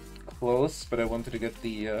was close, but I wanted to get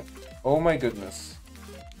the oh my goodness.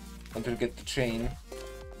 Wanted to get the chain.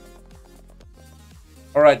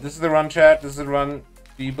 Alright, this is the run, chat. This is the run.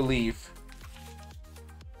 Do you believe?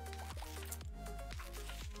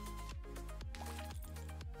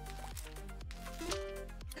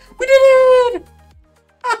 We did it!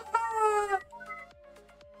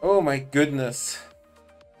 Oh my goodness.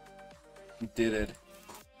 We did it.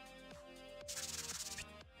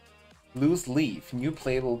 Loose leaf, new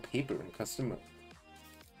playable paper and custom mode.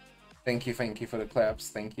 Thank you for the claps,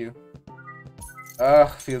 thank you. Ah,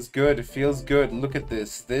 feels good, it feels good. Look at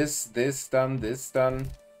this. This done, this done.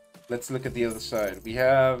 Let's look at the other side. We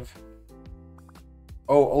have...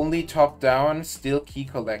 Oh, only top down, still key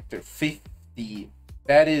collector. 50.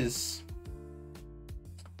 That is...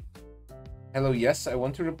 Hello, yes, I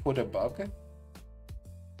want to report a bug.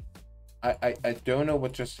 I don't know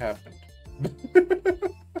what just happened.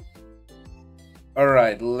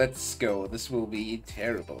 Alright, let's go. This will be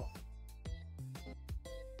terrible.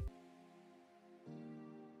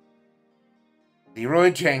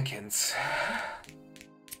 Leroy Jenkins.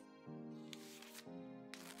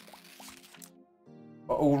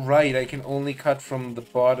 Oh, right, I can only cut from the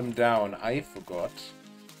bottom down. I forgot.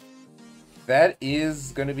 That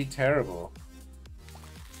is gonna be terrible.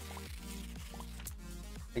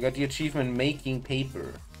 I got the achievement making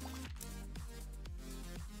paper.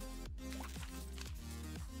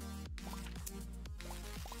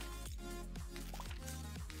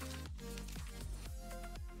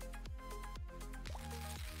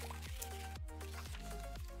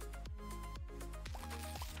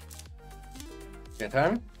 That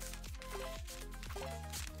time?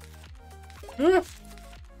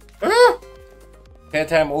 That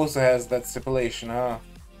time also has that stipulation, huh?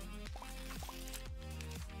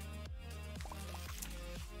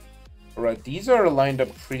 Alright, these are lined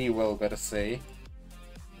up pretty well, gotta say.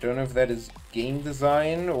 Don't know if that is game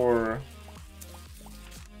design or...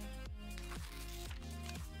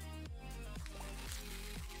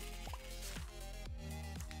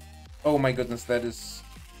 Oh my goodness, that is...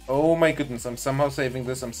 Oh my goodness, I'm somehow saving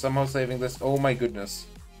this, oh my goodness.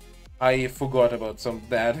 I forgot about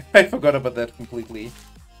that. I forgot about that completely.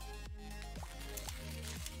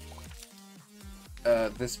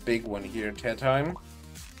 This big one here, Ted time.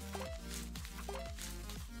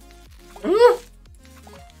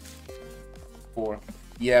 4.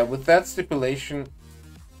 Yeah, with that stipulation,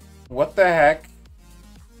 what the heck?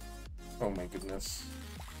 Oh my goodness.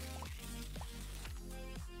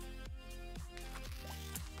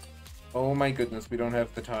 Oh my goodness, we don't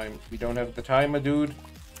have the time. We don't have the time, my dude.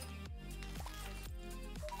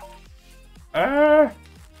 Ah!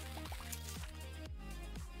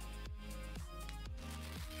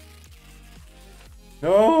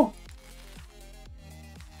 No!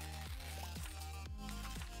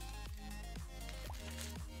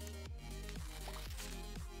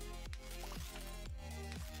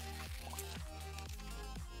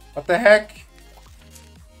 What the heck?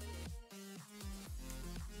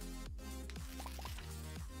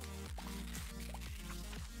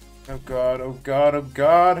 Oh god, oh god, oh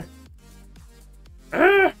god!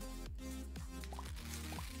 Ah!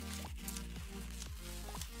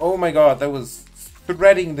 Oh my god, that was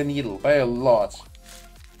threading the needle by a lot.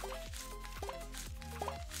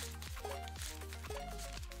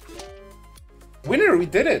 Winner, we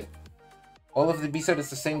did it! All of the B-side is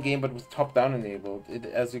the same game, but with top-down enabled. It,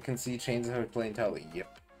 as you can see, changes how to play entirely.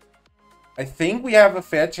 Yep. I think we have a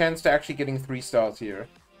fair chance to actually getting 3 stars here.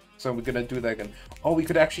 So we're gonna do that again. Oh, we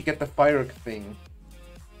could actually get the fire thing.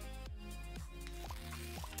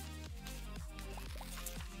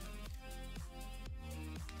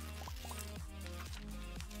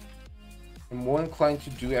 I'm more inclined to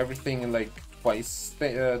do everything in like twice,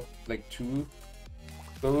 like 2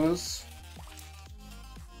 goes.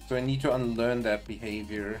 So I need to unlearn that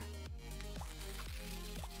behavior.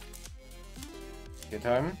 Get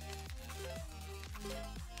time.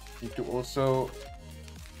 Need to also...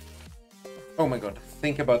 Oh my god,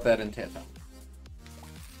 think about that in Teta.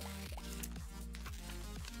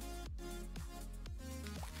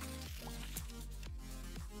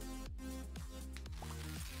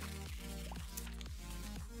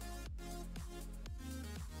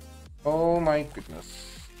 Oh my goodness.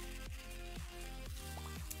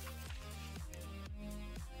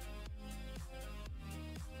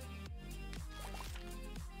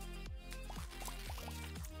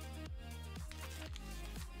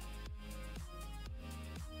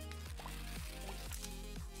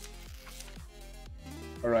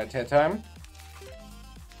 Alright, hair time.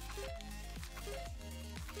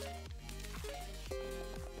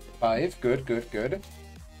 Five, good, good, good.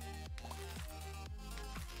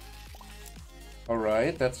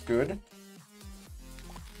 Alright, that's good.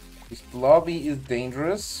 This Blobby is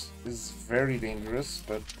dangerous. Is very dangerous,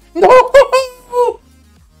 but... No!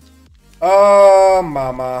 Oh,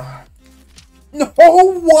 mama. No,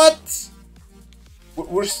 what?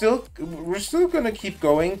 We're still gonna keep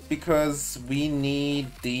going because we need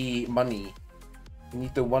the money. We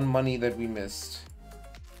need the one money that we missed.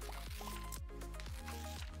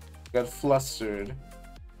 Got flustered.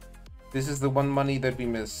 This is the one money that we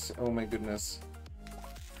missed. Oh my goodness.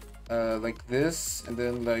 Like this, and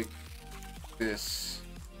then like this.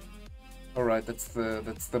 All right, that's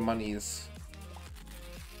the monies.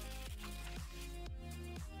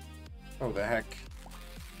 Oh the heck.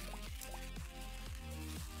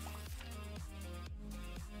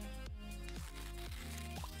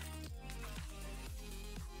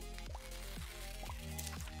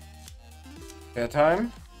 Fair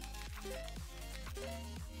time.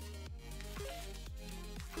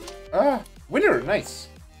 Ah, winner, nice.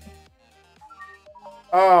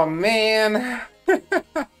 Oh man.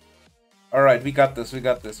 All right, we got this. We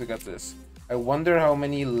got this. We got this. I wonder how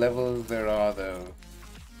many levels there are though.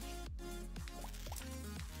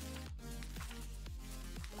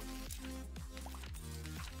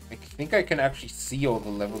 I think I can actually see all the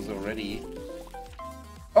levels already.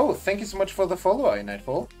 Oh, thank you so much for the follow,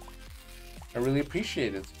 Nightfall. I really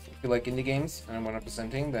appreciate it. If you like indie games and I'm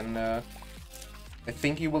 100%ing, then I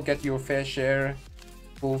think you will get your fair share,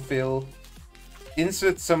 fulfill.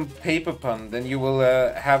 Insert some paper pun, then you will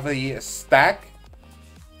have a stack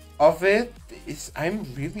of it. I'm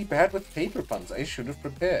really bad with paper puns. I should have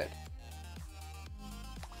prepared.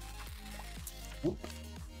 Whoop.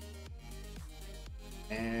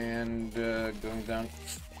 And going down.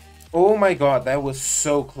 Oh my god, that was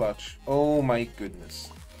so clutch. Oh my goodness.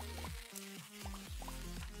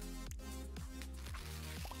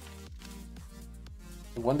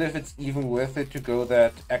 I wonder if it's even worth it to go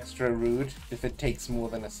that extra route if it takes more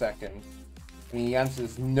than a second. I mean, the answer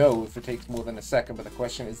is no if it takes more than a second, but the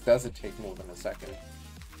question is, does it take more than a second?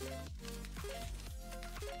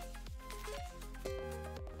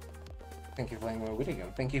 Thank you for playing more video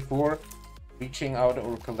game. Thank you for reaching out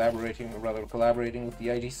or collaborating, or rather collaborating with the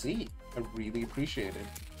IGC. I really appreciate it.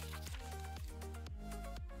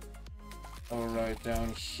 Alright, down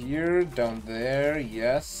here, down there,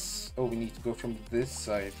 yes. Oh, we need to go from this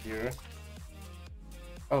side here.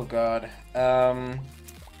 Oh god.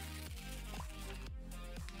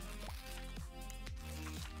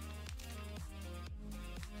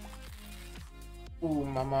 Ooh,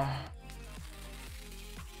 mama.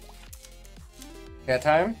 Hair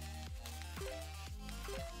time?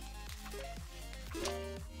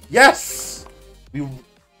 Yes!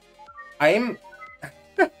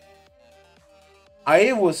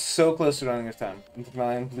 I was so close to running out of time.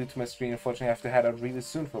 I'm glued to my screen. Unfortunately, I have to head out really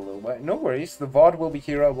soon for a little while. No worries. The VOD will be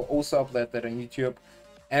here. I will also upload that on YouTube.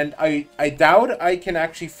 And I doubt I can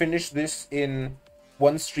actually finish this in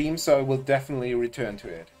one stream, so I will definitely return to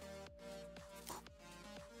it.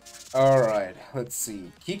 Alright, let's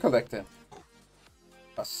see. Key collector.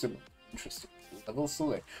 Interesting. Level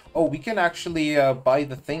select. Oh, we can actually buy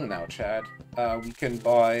the thing now, Chad. We can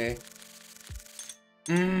buy...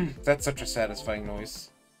 that's such a satisfying noise.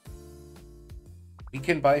 We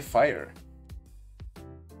can buy fire.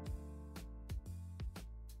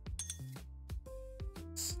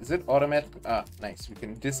 Is it automatic? Ah, nice. We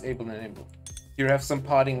can disable and enable. Here have some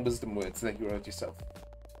parting wisdom words that you wrote yourself.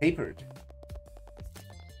 Papered.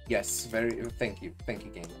 Yes, very. Thank you. Thank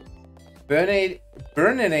you, game.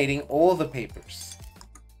 Burninating all the papers.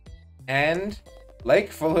 And like,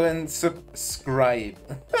 follow, and subscribe.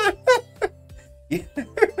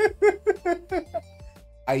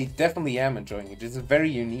 I definitely am enjoying it. It's very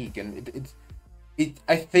unique, and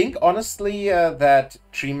I think honestly that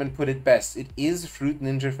Treeman put it best. It is Fruit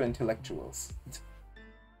Ninja for intellectuals.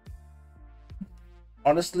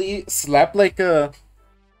 Honestly, slap it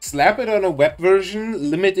on a web version,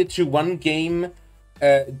 limit it to one game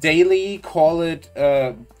daily, call it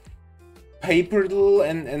Paperdoodle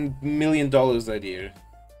and $1 million idea.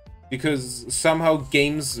 Because somehow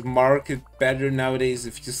games market better nowadays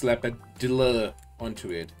if you slap a dilla onto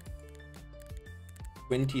it.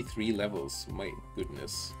 23 levels, my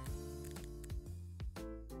goodness.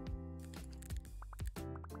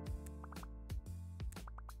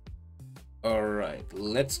 Alright,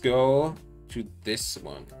 let's go to this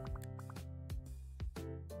one.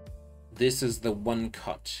 This is the one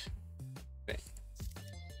cut thing.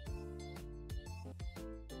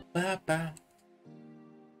 Ba-ba.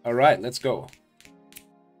 Alright, let's go.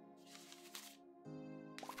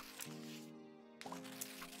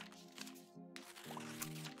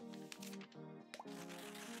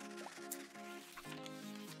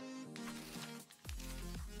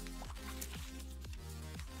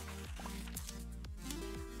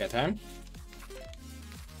 Got time?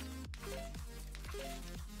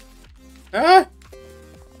 Ah!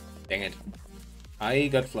 Dang it. I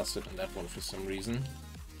got flustered on that one for some reason.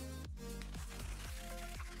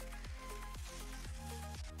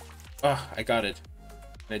 Oh, I got it.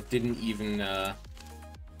 I didn't even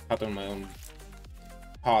cut on my own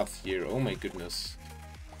path here. Oh my goodness.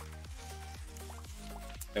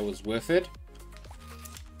 That was worth it.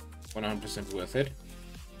 100% worth it.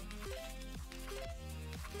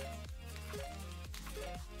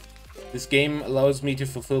 This game allows me to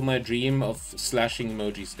fulfill my dream of slashing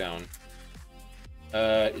emojis down.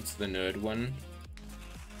 It's the nerd one.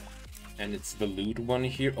 And it's the loot one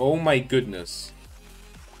here. Oh my goodness.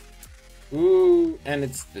 Ooh, and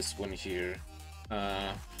it's this one here.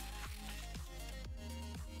 Oh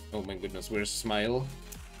my goodness, where's Smile?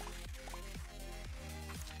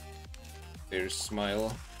 There's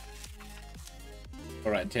Smile.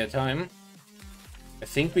 Alright, tear time. I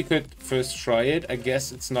think we could first try it. I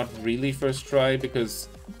guess it's not really first try because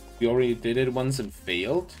we already did it once and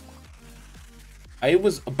failed. I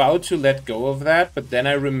was about to let go of that, but then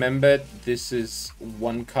I remembered this is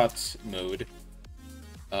one cut mode.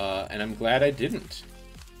 And I'm glad I didn't.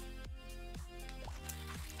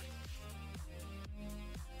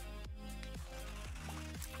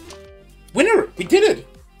 Winner! We did it!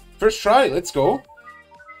 First try, let's go.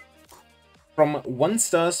 From 1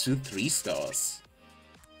 star to 3 stars.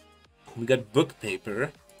 We got book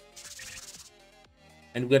paper.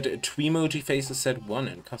 And we got a Tweemoji Faces set 1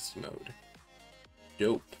 in custom mode.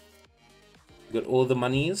 Dope. We got all the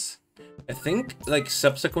monies. I think, like,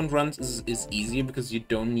 subsequent runs is easier because you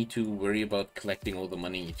don't need to worry about collecting all the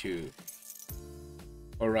money, too.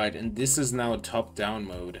 Alright, and this is now top-down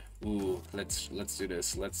mode. Ooh, let's do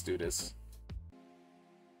this. Let's do this.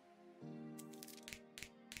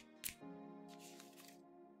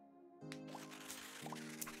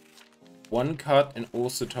 One cut and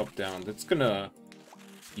also top-down. That's gonna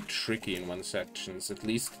be tricky in one sections. At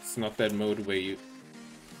least it's not that mode where you...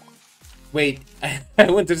 Wait, I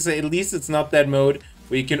wanted to say, at least it's not that mode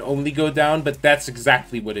where you can only go down, but that's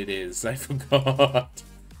exactly what it is. I forgot.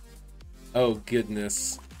 Oh,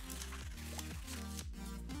 goodness.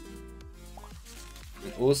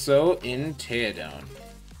 And also in Teardown.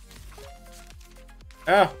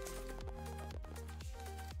 Ah!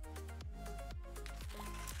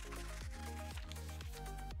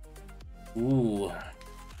 Ooh.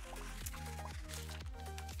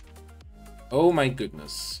 Oh my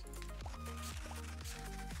goodness.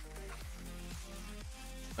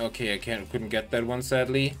 Okay, I couldn't get that one,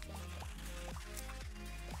 sadly.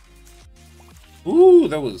 Ooh,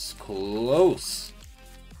 that was close.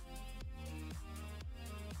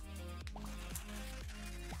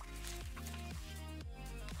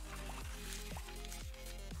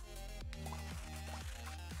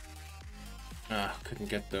 Ah, couldn't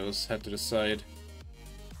get those. Had to decide.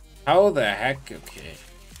 How the heck? Okay.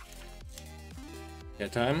 Yeah,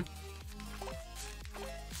 time.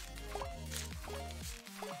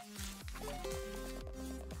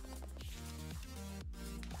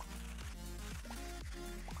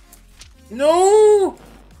 No!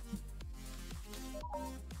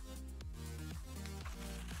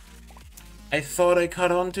 I thought I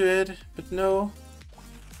caught onto it, but no.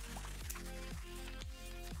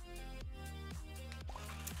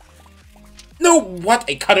 No, what?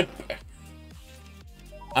 I cut it.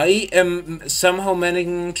 I am somehow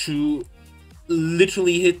managing to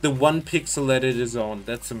literally hit the 1 pixel that it is on.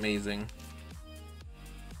 That's amazing.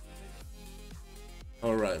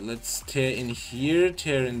 Alright, let's tear in here,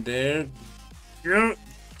 tear in there.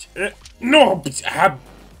 No!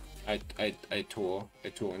 I tore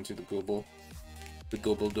into the gobble. The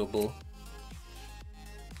gobble double.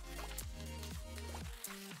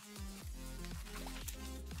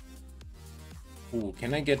 Ooh,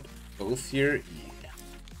 can I get both here? Yeah.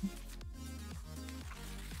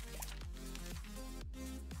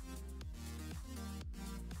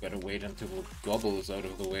 Gotta wait until the gobble is out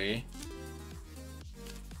of the way.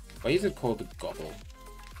 Why is it called a gobble?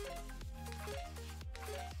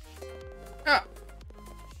 Ah!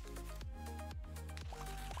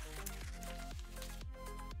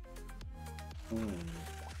 Ooh.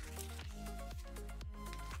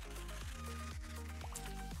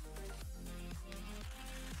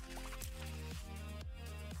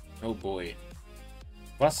 Oh boy.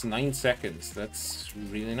 Plus 9 seconds. That's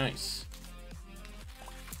really nice.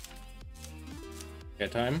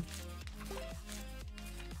 Get time.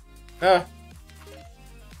 Ah!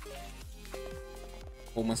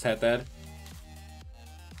 Almost had that.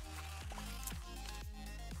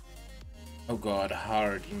 Oh god,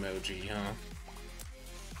 hard emoji, huh?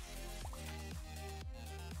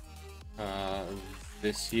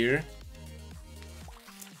 This here.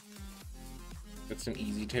 That's an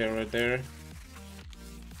easy tear right there.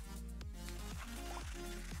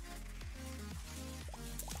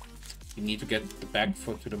 You need to get the back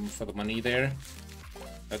foot for the money there.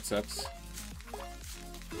 That sucks.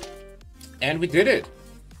 And we did it!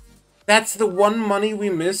 That's the one money we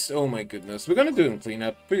missed. Oh my goodness. We're gonna do a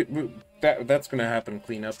cleanup. That's gonna happen,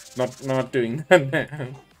 cleanup. Not doing that now.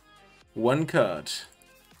 One card.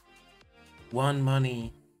 One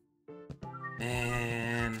money.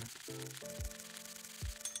 Man.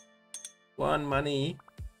 One money.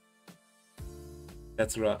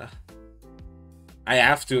 That's right. I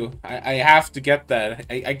have to. I have to get that.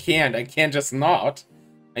 I can't. I can't just not.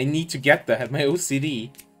 I need to get that. My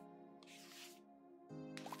OCD.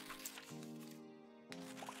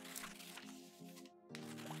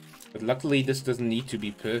 But luckily this doesn't need to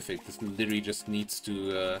be perfect. This literally just needs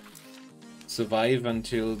to survive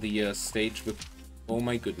until the stage with... Oh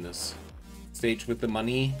my goodness. Stage with the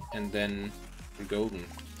money, and then we're golden.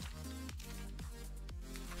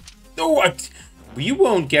 No, what? We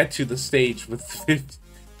won't get to the stage with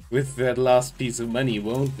with that last piece of money,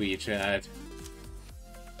 won't we, Chad?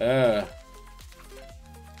 Hey,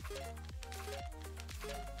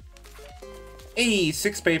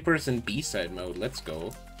 6 papers in B-side mode. Let's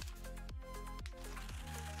go.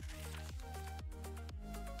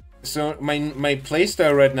 So my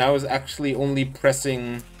playstyle right now is actually only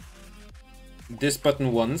pressing this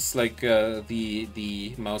button once, like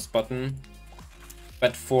the mouse button.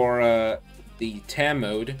 But for the tear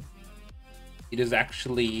mode, it is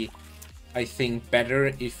actually, I think,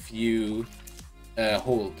 better if you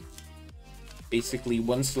hold. Basically,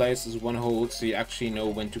 one slice is one hold, so you actually know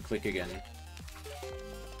when to click again.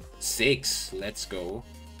 6, let's go.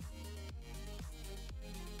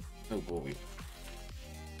 Oh boy.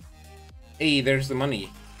 Hey, there's the money.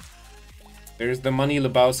 There's the money,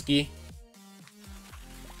 Lebowski.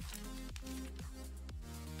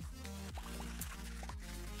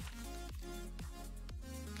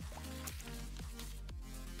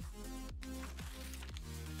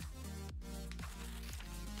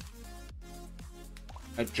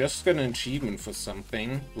 I just got an achievement for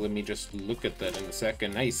something. Let me just look at that in a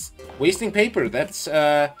second. Nice. Wasting paper. That's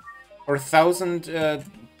our 1,000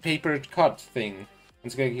 paper cut thing.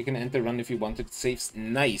 Once again, you can enter run if you want it. Saves.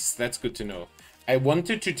 Nice. That's good to know. I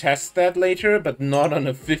wanted to test that later, but not on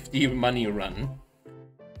a 50 money run.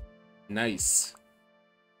 Nice.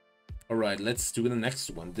 Alright, let's do the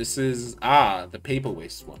next one. This is... Ah, the paper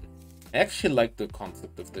waste one. I actually like the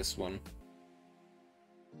concept of this one.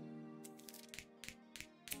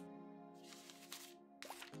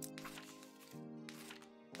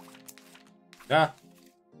 Ah.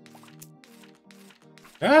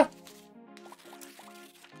 Ah!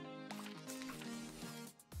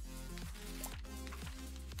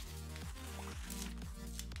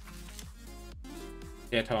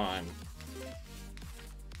 Get time.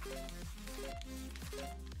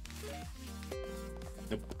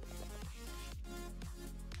 Nope.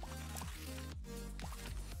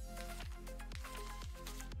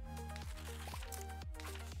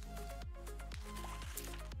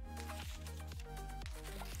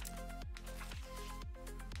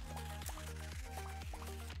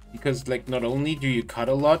 Because, like, not only do you cut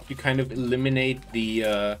a lot, you kind of eliminate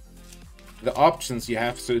the options you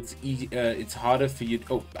have, so it's harder for you.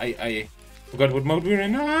 Oh, I forgot what mode we're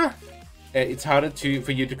in. Ah! It's harder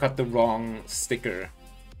for you to cut the wrong sticker.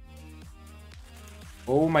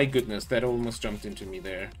 Oh my goodness, that almost jumped into me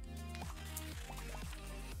there.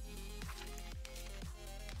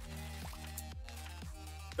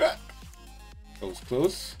 Ah! That was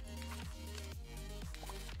close.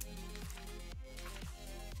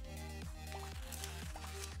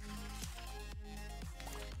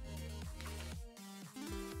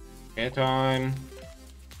 Airtime.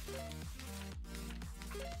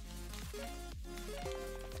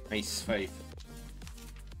 Nice 5.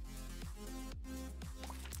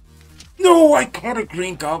 No, I caught a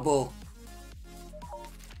green gobble.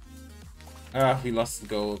 Ah, we lost the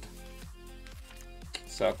gold.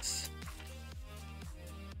 Sucks.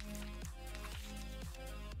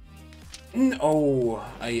 No,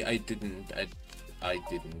 I didn't. I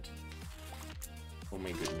didn't. Oh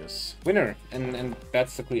my goodness. Winner! And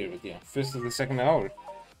that's the clear, but yeah. First of the second hour.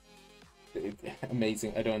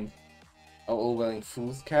 Amazing. I don't... Oh, all wearing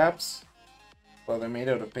fool's caps? Well, they're made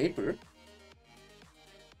out of paper.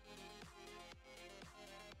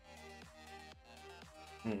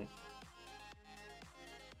 Hmm.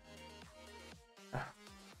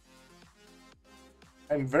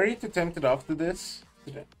 I'm very tempted after this.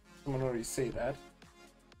 Did someone already say that?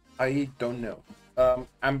 I don't know.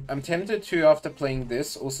 I'm tempted to, after playing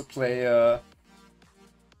this, also play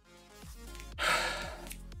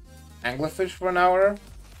Anglerfish for an hour.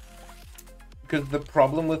 Because the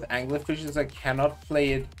problem with Anglerfish is I cannot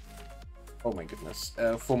play it, oh my goodness,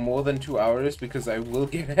 for more than 2 hours because I will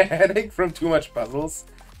get a headache from too much puzzles.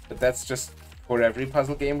 But that's just for every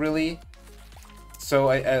puzzle game, really. So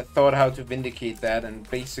I thought how to vindicate that, and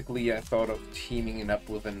basically I thought of teaming it up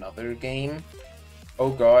with another game. Oh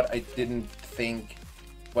god, I didn't think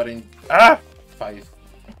what in... Ah! 5.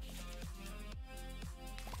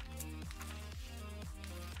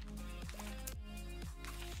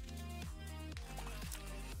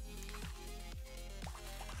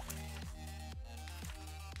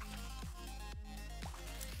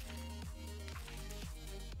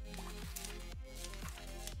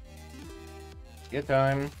 Get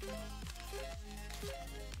time.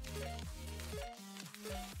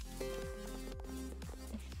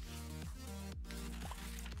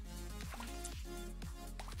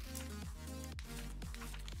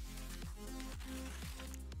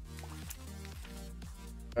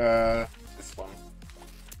 This one.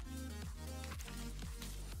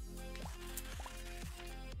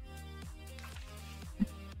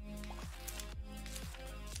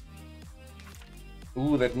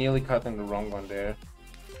 Ooh, that nearly caught in the wrong one there.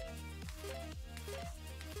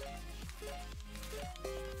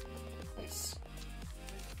 Nice.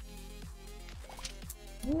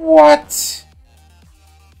 What?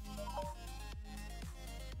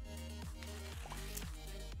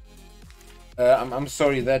 I'm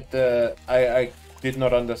sorry that I did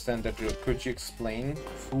not understand that. Could you explain?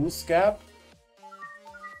 Fool's Gap?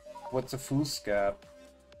 What's a Fool's Gap?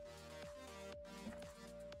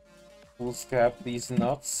 Fool's Gap, these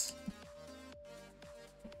nuts.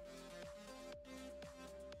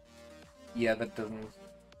 Yeah, that doesn't...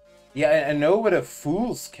 Yeah, I know what a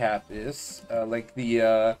Fool's Cap is. Like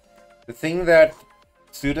the thing that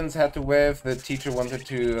students had to wear if the teacher wanted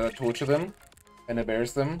to torture them and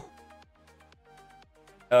embarrass them.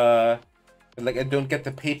 Like, I don't get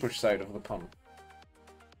the paper side of the pun.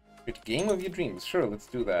 Good game of your dreams. Sure, let's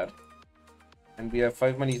do that. And we have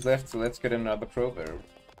 5 monies left, so let's get another proverb.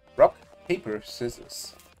 Rock, paper,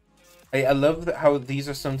 scissors. I love how these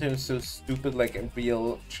are sometimes so stupid, like in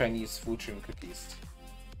real Chinese fortune cookies.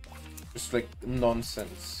 Just like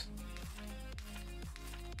nonsense.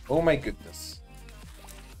 Oh my goodness.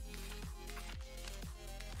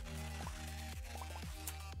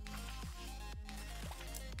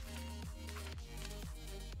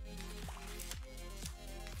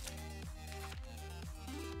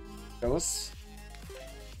 Those.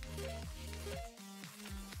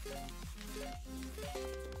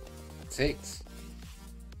 Six.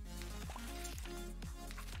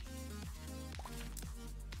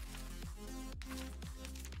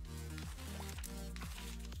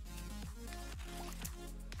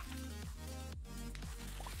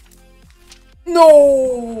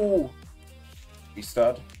 No!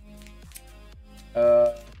 Restart.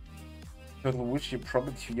 Total wish you're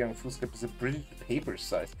probably too young. Foolscap is a British paper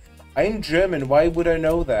size. I'm German, why would I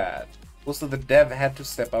know that? Also, the dev had to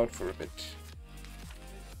step out for a bit.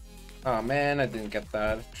 Oh man, I didn't get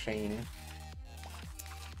that chain.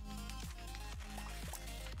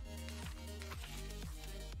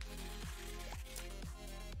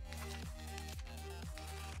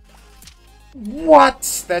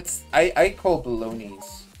 What? That's... I call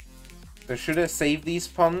balonies. So should I save these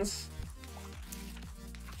puns?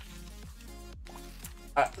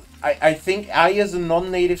 I think I, as a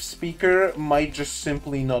non-native speaker, might just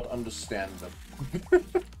simply not understand them.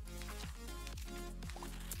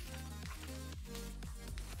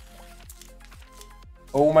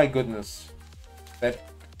 Oh my goodness. That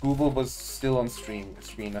Google was still on screen,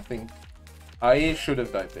 I think. I should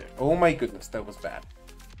have died there. Oh my goodness, that was bad.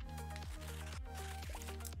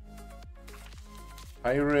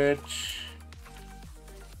 Pirate.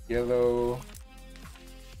 Yellow.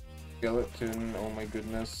 Skeleton. Oh my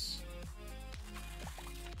goodness.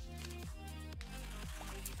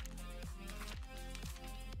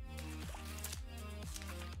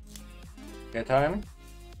 Get time.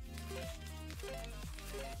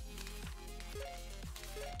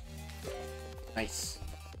 Nice.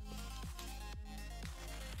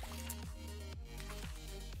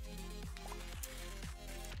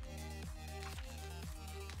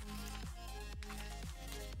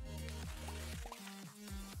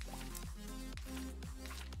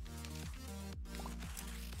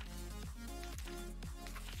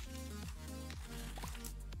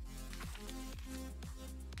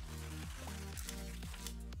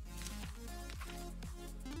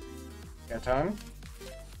 Got time.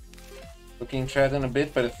 Looking chat in a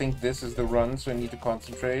bit, but I think this is the run, so I need to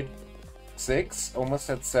concentrate. 6, almost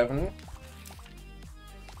at 7.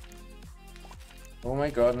 Oh my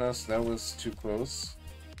goodness, that was too close.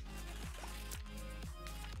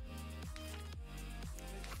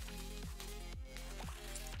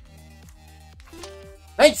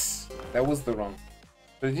 Nice! That was the run.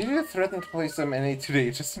 So did you threaten to play some NA today?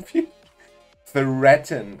 Just a few.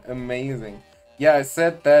 Threaten. Amazing. Yeah, I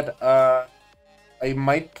said that I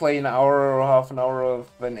might play an hour or half an hour of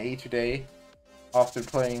an A today after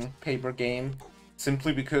playing paper game,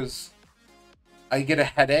 simply because I get a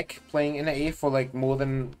headache playing in A for like more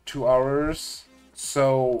than 2 hours.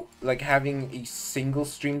 So like having a single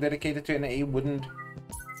stream dedicated to an A wouldn't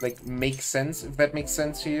like make sense, if that makes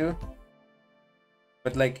sense to you.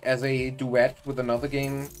 But like as a duet with another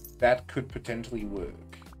game, that could potentially work.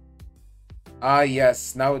 Ah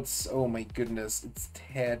yes, now it's, oh my goodness, it's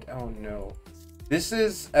Ted. Oh no. This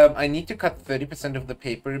is, I need to cut 30% of the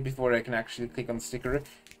paper before I can actually click on sticker,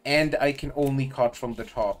 and I can only cut from the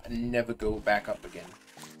top and never go back up again.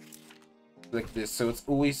 Like this, so it's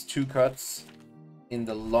always 2 cuts in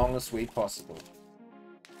the longest way possible.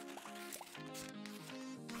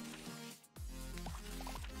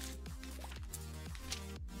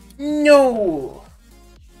 No!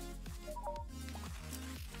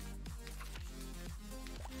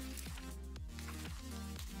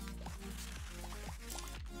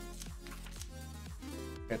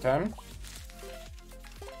 Get time.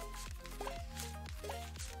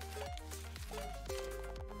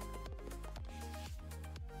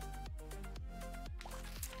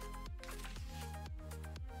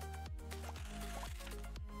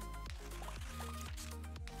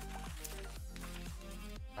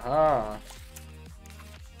 Ah.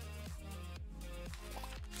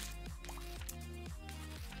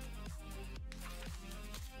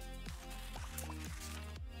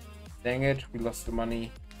 Dang it, we lost the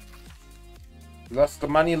money. We lost the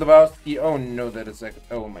money, Lebowski. Oh no, that is like,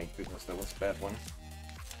 oh my goodness, that was a bad one.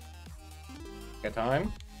 Get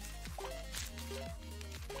time.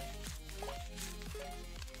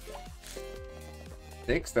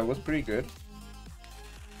 Six, that was pretty good.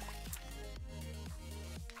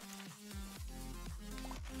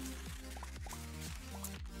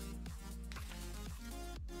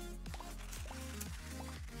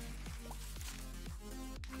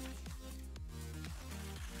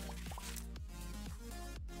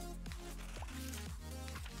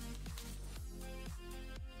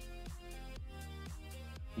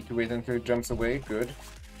 Need to wait until it jumps away. Good.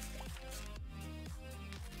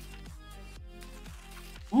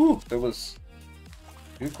 Ooh, that was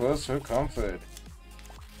too close for comfort.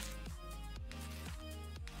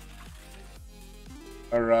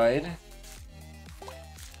 Alright.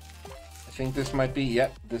 I think this might be, yeah,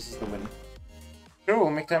 this is the win. Sure, we'll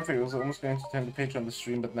make time for you. I was almost going to turn the page on the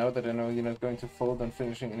stream, but now that I know you're not going to fold on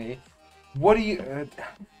finishing an A. What do you...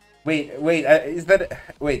 wait, is that...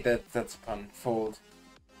 Wait, that's a pun. Fold.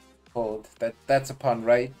 Fold. That's a pun,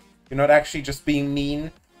 right? You're not actually just being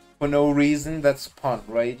mean for no reason. That's a pun,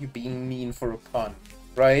 right? You're being mean for a pun.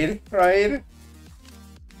 Right? Right?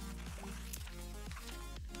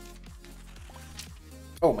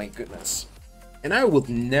 Oh my goodness. And I would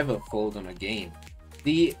never fold on a game.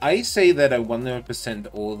 I say that I 100%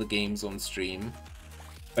 all the games on stream,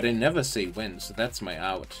 but I never say when, so that's my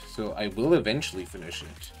out. So I will eventually finish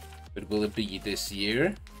it. But will it be this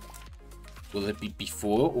year? Will it be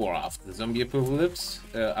before or after the zombie apocalypse?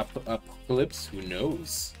 Apocalypse? Who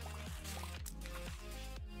knows?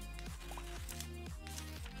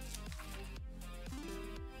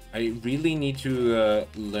 I really need to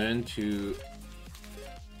learn to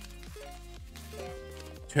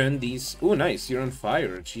turn these... Oh, nice! You're on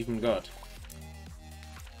fire. Achievement got.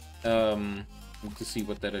 Need to see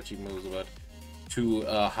what that achievement was about. To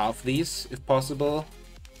half these, if possible.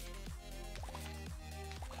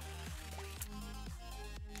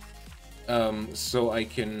 So I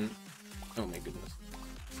can... Oh my goodness.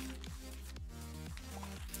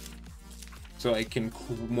 So I can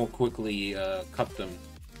more quickly cut them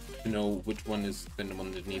to know which one is the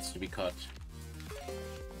one that needs to be cut.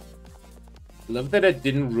 Love that I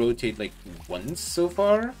didn't rotate like once so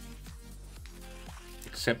far.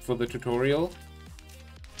 Except for the tutorial.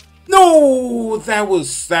 No!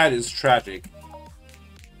 That is tragic.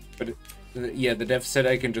 But yeah, the dev said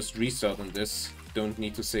I can just restart on this. Don't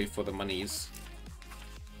need to save for the monies.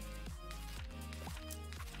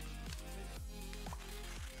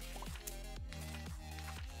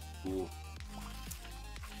 Ooh.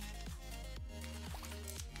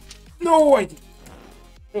 No, I...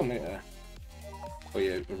 Oh, man. Oh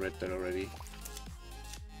yeah, I read that already.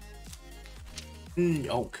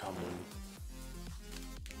 Oh, come on.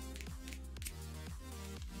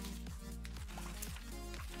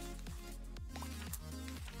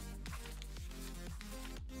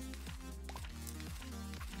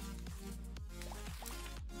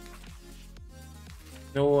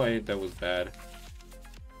 No, that was bad.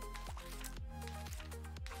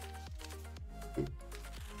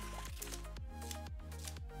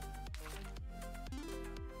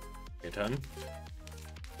 Okay, done.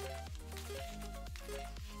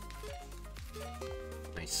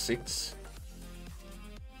 Nice 6.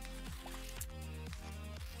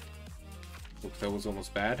 Oops, that was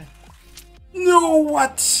almost bad. No,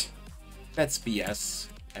 what? That's BS,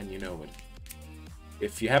 and you know it.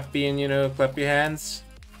 If you're happy and you know, clap your hands.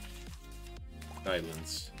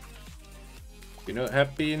 Silence. If you're not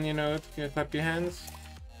happy and you know, clap your hands.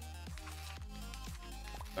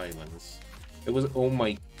 Silence. It was, oh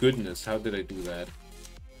my goodness, how did I do that?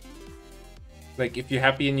 Like, if you're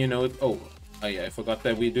happy and you know it, oh yeah, I forgot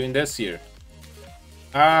that we're doing this here.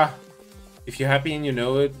 If you're happy and you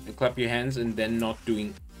know it, clap your hands, and then not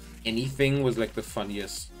doing anything was like the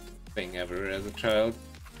funniest thing ever as a child.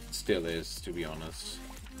 Still is, to be honest.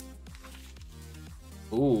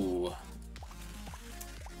 Ooh.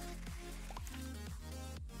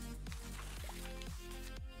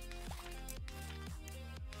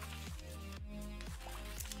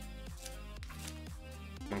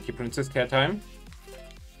 Monkey Princess cat time.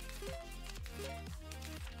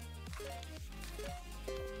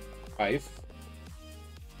 Five.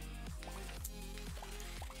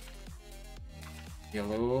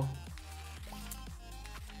 Yellow.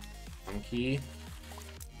 Monkey.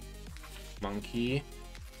 Monkey.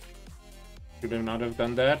 Should have not have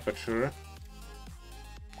done that, but sure.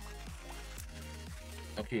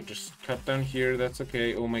 Okay, just cut down here, that's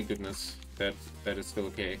okay. Oh my goodness. That is still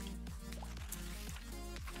okay.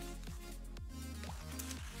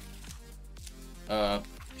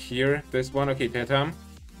 Here, this one, okay, Petam.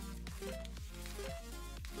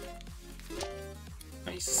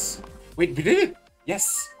 Nice. Wait, we did it!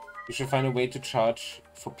 Yes! We should find a way to charge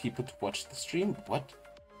for people to watch the stream. What?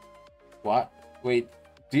 What? Wait,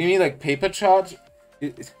 do you mean like paper charge?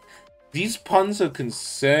 These puns are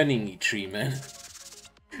concerning me, Tree Man.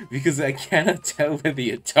 Because I cannot tell whether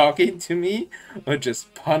you're talking to me or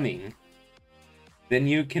just punning. Then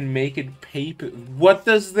you can make it paper. What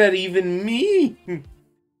does that even mean?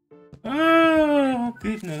 Oh,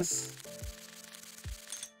 goodness.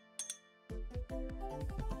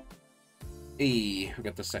 Hey, we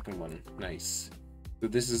got the second one. Nice. So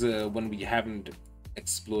this is one we haven't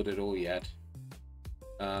explored at all yet.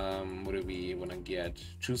 What do we want to get?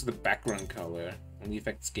 Choose the background color. Only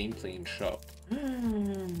affects gameplay in shop.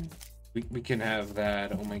 We can have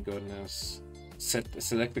that. Oh my goodness.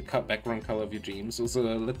 Select the background color of your dreams.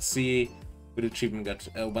 Also, let's see what achievement got.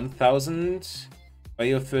 1000. Buy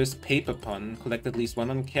your first paper pun. Collect at least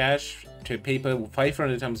 100 cash. To paper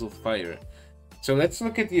 500 times with fire. So let's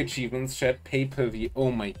look at the achievements. Chat pay-per-view. Oh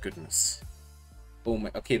my goodness. Oh my.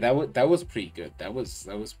 Okay, that was pretty good. That was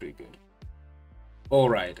pretty good. All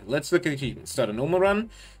right, let's look at the achievements. Start a normal run.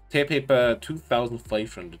 Tear paper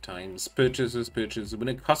 2,500 times. Purchases. Win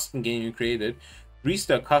a custom game you created.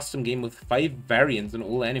 Restart custom game with 5 variants and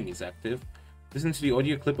all enemies active. Listen to the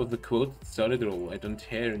audio clip of the quote that started it all. I don't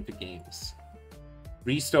tear into games.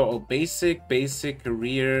 Restart all basic,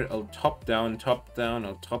 career, all top down,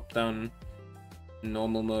 all top down,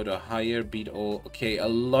 normal mode or higher, beat all. Okay, a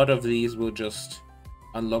lot of these will just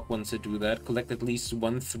unlock once I do that. Collect at least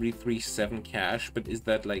 1337 cash, but is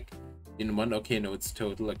that like in one? Okay, no, it's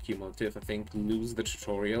total accumulative, I think. Lose the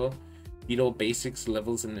tutorial. Beat all basics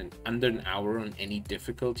levels in under an hour on any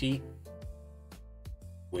difficulty.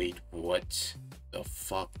 Wait, what the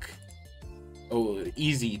fuck? Oh,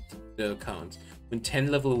 easy the account. Win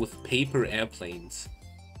 10 level with paper airplanes.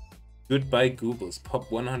 Goodbye Goobles.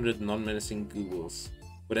 Pop 100 non-menacing Goobles.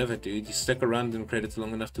 Whatever, dude. You stuck around in credits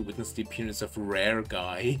long enough to witness the appearance of Rare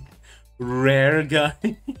Guy. Rare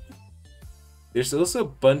Guy. There's also a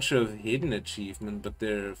bunch of hidden achievements, but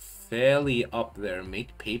they're fairly up there.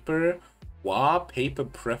 Make paper, paper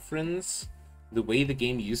preference. The way the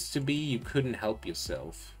game used to be, you couldn't help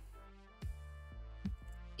yourself.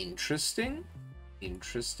 Interesting.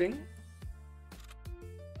 Interesting.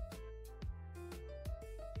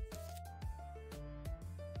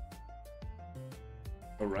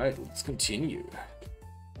 Alright, let's continue.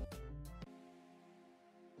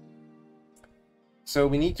 So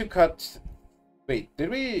we need to cut... Wait,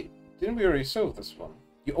 didn't we already solve this one?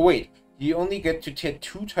 Oh wait, you only get to tear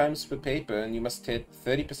 2 times per paper and you must tear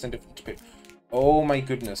 30% of each paper. Oh my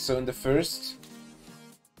goodness, so in the first...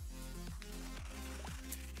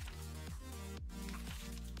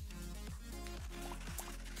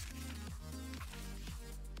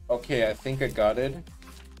 Okay, I think I got it.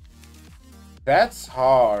 That's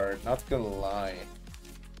hard, not gonna lie.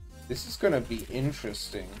 This is gonna be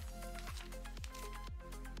interesting.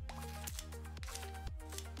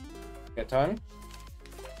 Get time?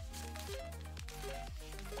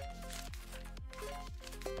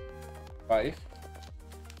 Five.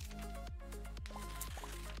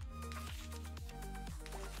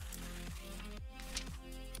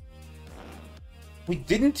 We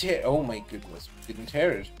didn't tear. Oh my goodness, we didn't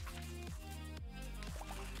tear it.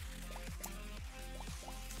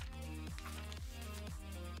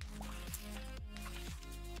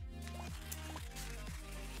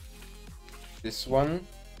 This one,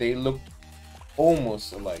 they looked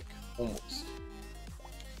almost alike. Almost.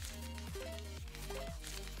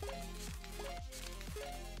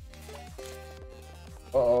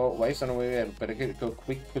 Uh-oh, wife's on the way in. Better go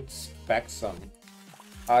quick, put back some.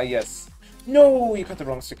 Ah, yes. No, you got the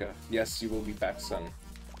wrong sticker. Yes, you will be back, son.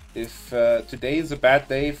 If today is a bad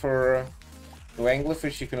day for no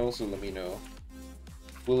anglerfish, you can also let me know.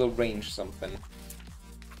 We'll arrange something.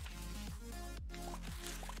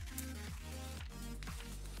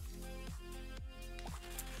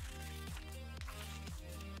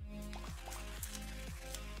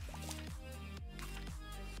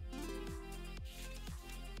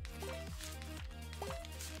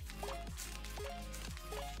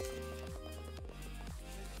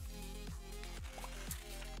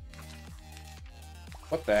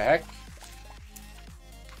 What the heck?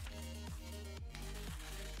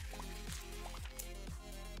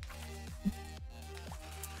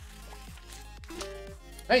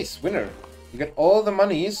 Nice, winner. You get all the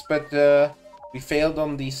monies, but we failed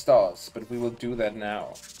on the stars. But we will do that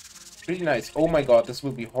now. Pretty nice. Oh my god, this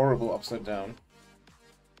will be horrible upside down.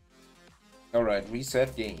 Alright,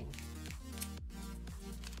 reset game.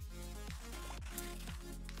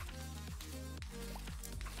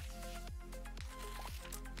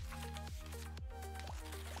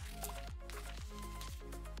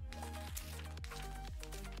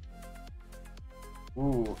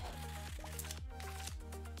 Ooh.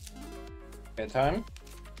 Bedtime.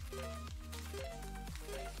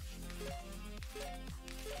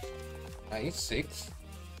 Nice, 6.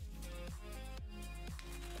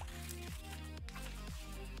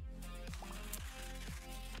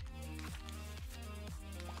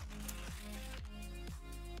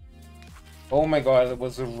 Oh my god, that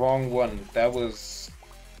was the wrong one. That was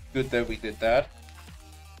good that we did that.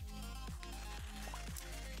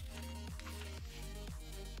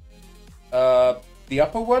 The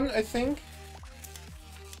upper one, I think?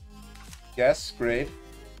 Yes, great.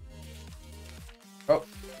 Oh.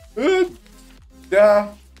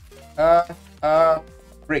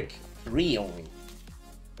 Brick. 3 only.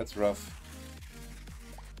 That's rough.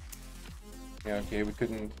 Yeah, okay, we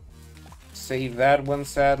couldn't save that one,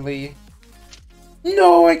 sadly.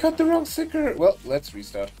 No, I got the wrong sticker! Well, let's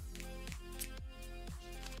restart.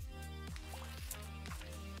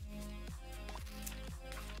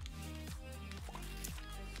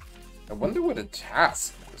 I wonder what a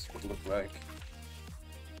task this would look like.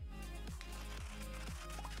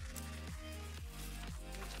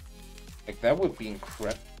 Like, that would be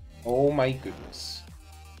incredible. Oh my goodness.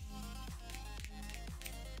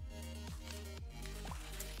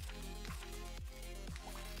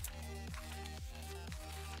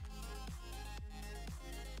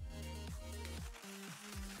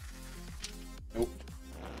 Nope.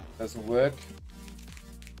 Doesn't work.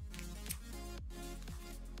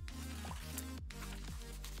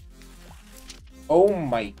 Oh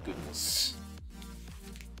my goodness.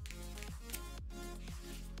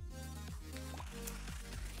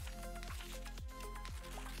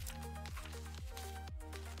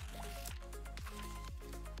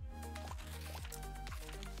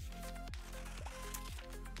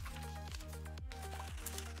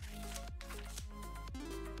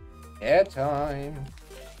 Airtime.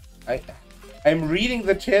 I'm reading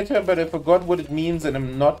the chatter, but I forgot what it means and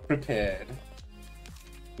I'm not prepared.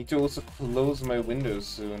 Need to also close my windows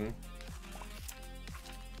soon.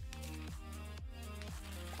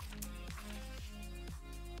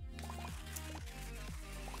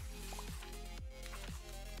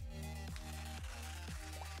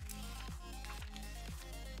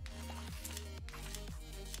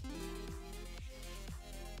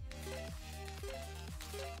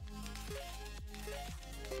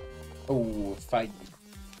 Oh, fight.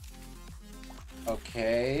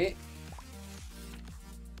 Okay.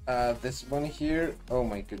 This one here. Oh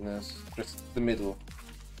my goodness. Just the middle.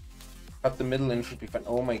 Cut the middle and should be fine.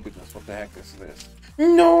 Oh my goodness, what the heck is this?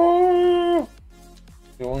 No!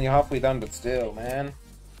 You're only halfway done, but still, man.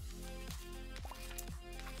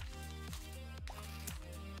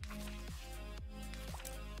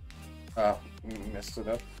 Ah, messed it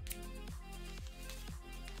up.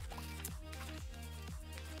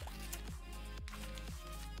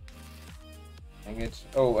 Dang it.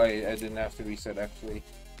 Oh, I didn't have to reset actually.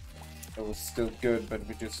 That was still good, but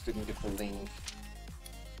we just didn't get the link.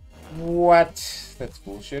 What? That's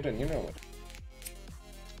bullshit, and you know it.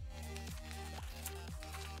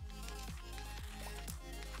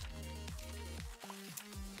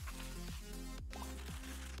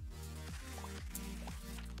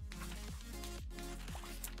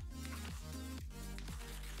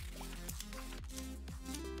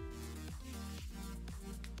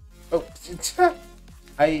 Oh,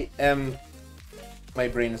 I am... My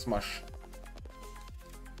brain is mush.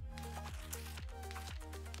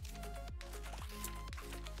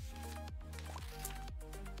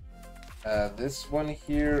 This one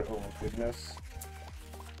here, oh my goodness.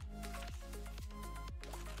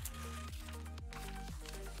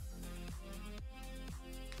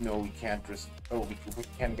 No, we can't just... Oh, we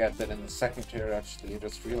can get that in the second tier, actually. I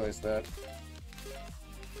just realized that.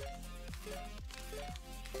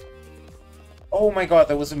 Oh my god,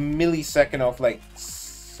 that was a millisecond of like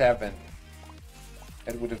 7.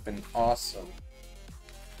 That would have been awesome.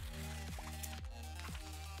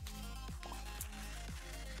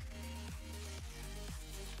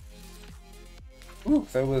 Ooh,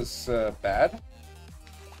 that was bad.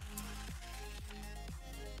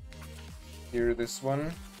 Here, this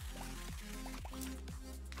one.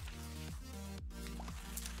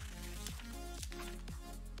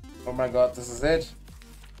 Oh my god, this is it.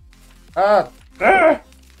 Ah!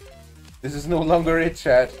 This is no longer it,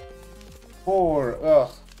 chat. Poor,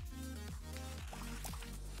 ugh.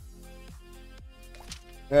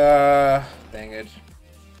 Dang it.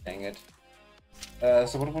 Dang it.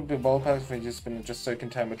 So what would be a ball pass if we just been just so I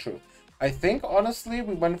can time it true? I think, honestly,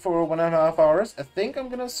 we went for 1.5 hours. I think I'm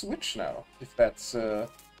gonna switch now, if that's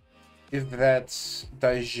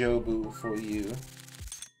daijobu for you.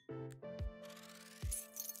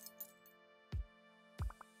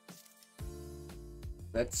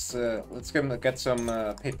 Let's get some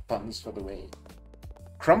paper puns for the way.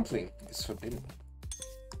 Crumpling is forbidden.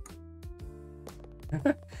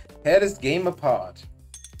 Tear this game apart.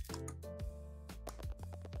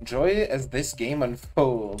 Enjoy as this game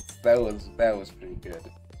unfolds. That was pretty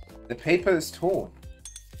good. The paper is torn.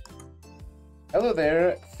 Hello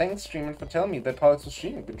there. Thanks, streamer, for telling me that Pollux was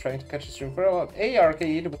streaming. Been trying to catch a stream for a while. Hey,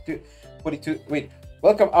 Arcade with 42. Wait,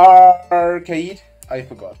 welcome, Arcade. I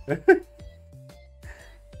forgot.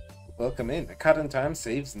 Welcome in. A cut in time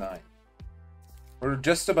saves 9. We're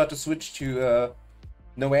just about to switch to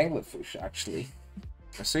No Anglerfish, actually.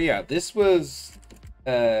 So yeah, this was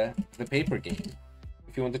the paper game.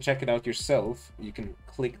 If you want to check it out yourself, you can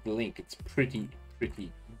click the link. It's pretty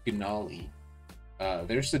gnarly.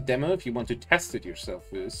 There's a demo if you want to test it yourself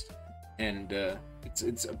first, and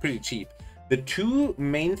it's pretty cheap. The two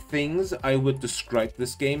main things I would describe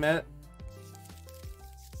this game at.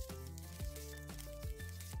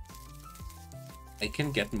 I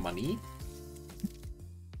can get money.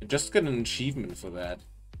 I just got an achievement for that.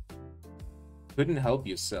 Couldn't help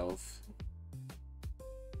yourself.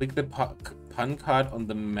 Click the pun card on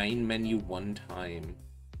the main menu one time.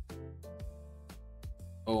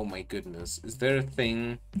 Oh my goodness. Is there a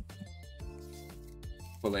thing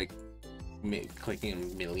for like clicking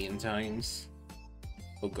a million times?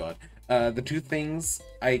 Oh god. The two things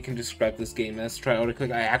I can describe this game as. Try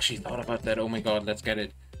autoclick. I actually thought about that. Oh my god, let's get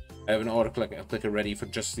it. I have an autoclicker ready for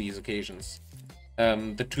just these occasions.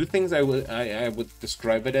 The two things I would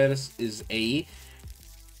describe it as is the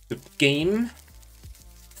game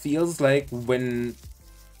feels like when...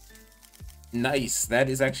 Nice, that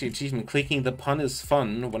is actually achievement. Clicking the pun is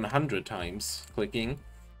fun 100 times. Clicking.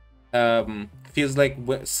 Feels like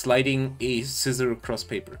sliding a scissor across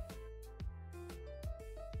paper.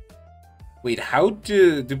 Wait, how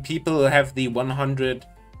do people have the 100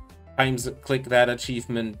 times click that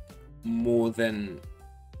achievement more than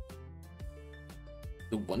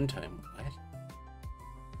the one time? What?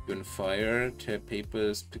 You're on fire, tear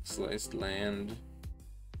papers, pixelized land.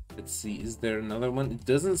 Let's see, is there another one? It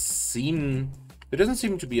doesn't seem... There doesn't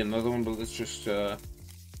seem to be another one, but let's just do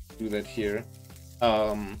that here.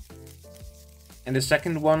 And the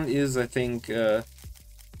second one is, I think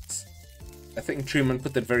Truman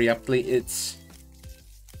put that very aptly. It's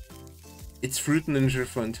Fruit Ninja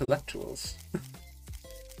for intellectuals.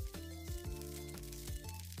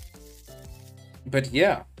 But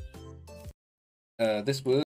yeah, this was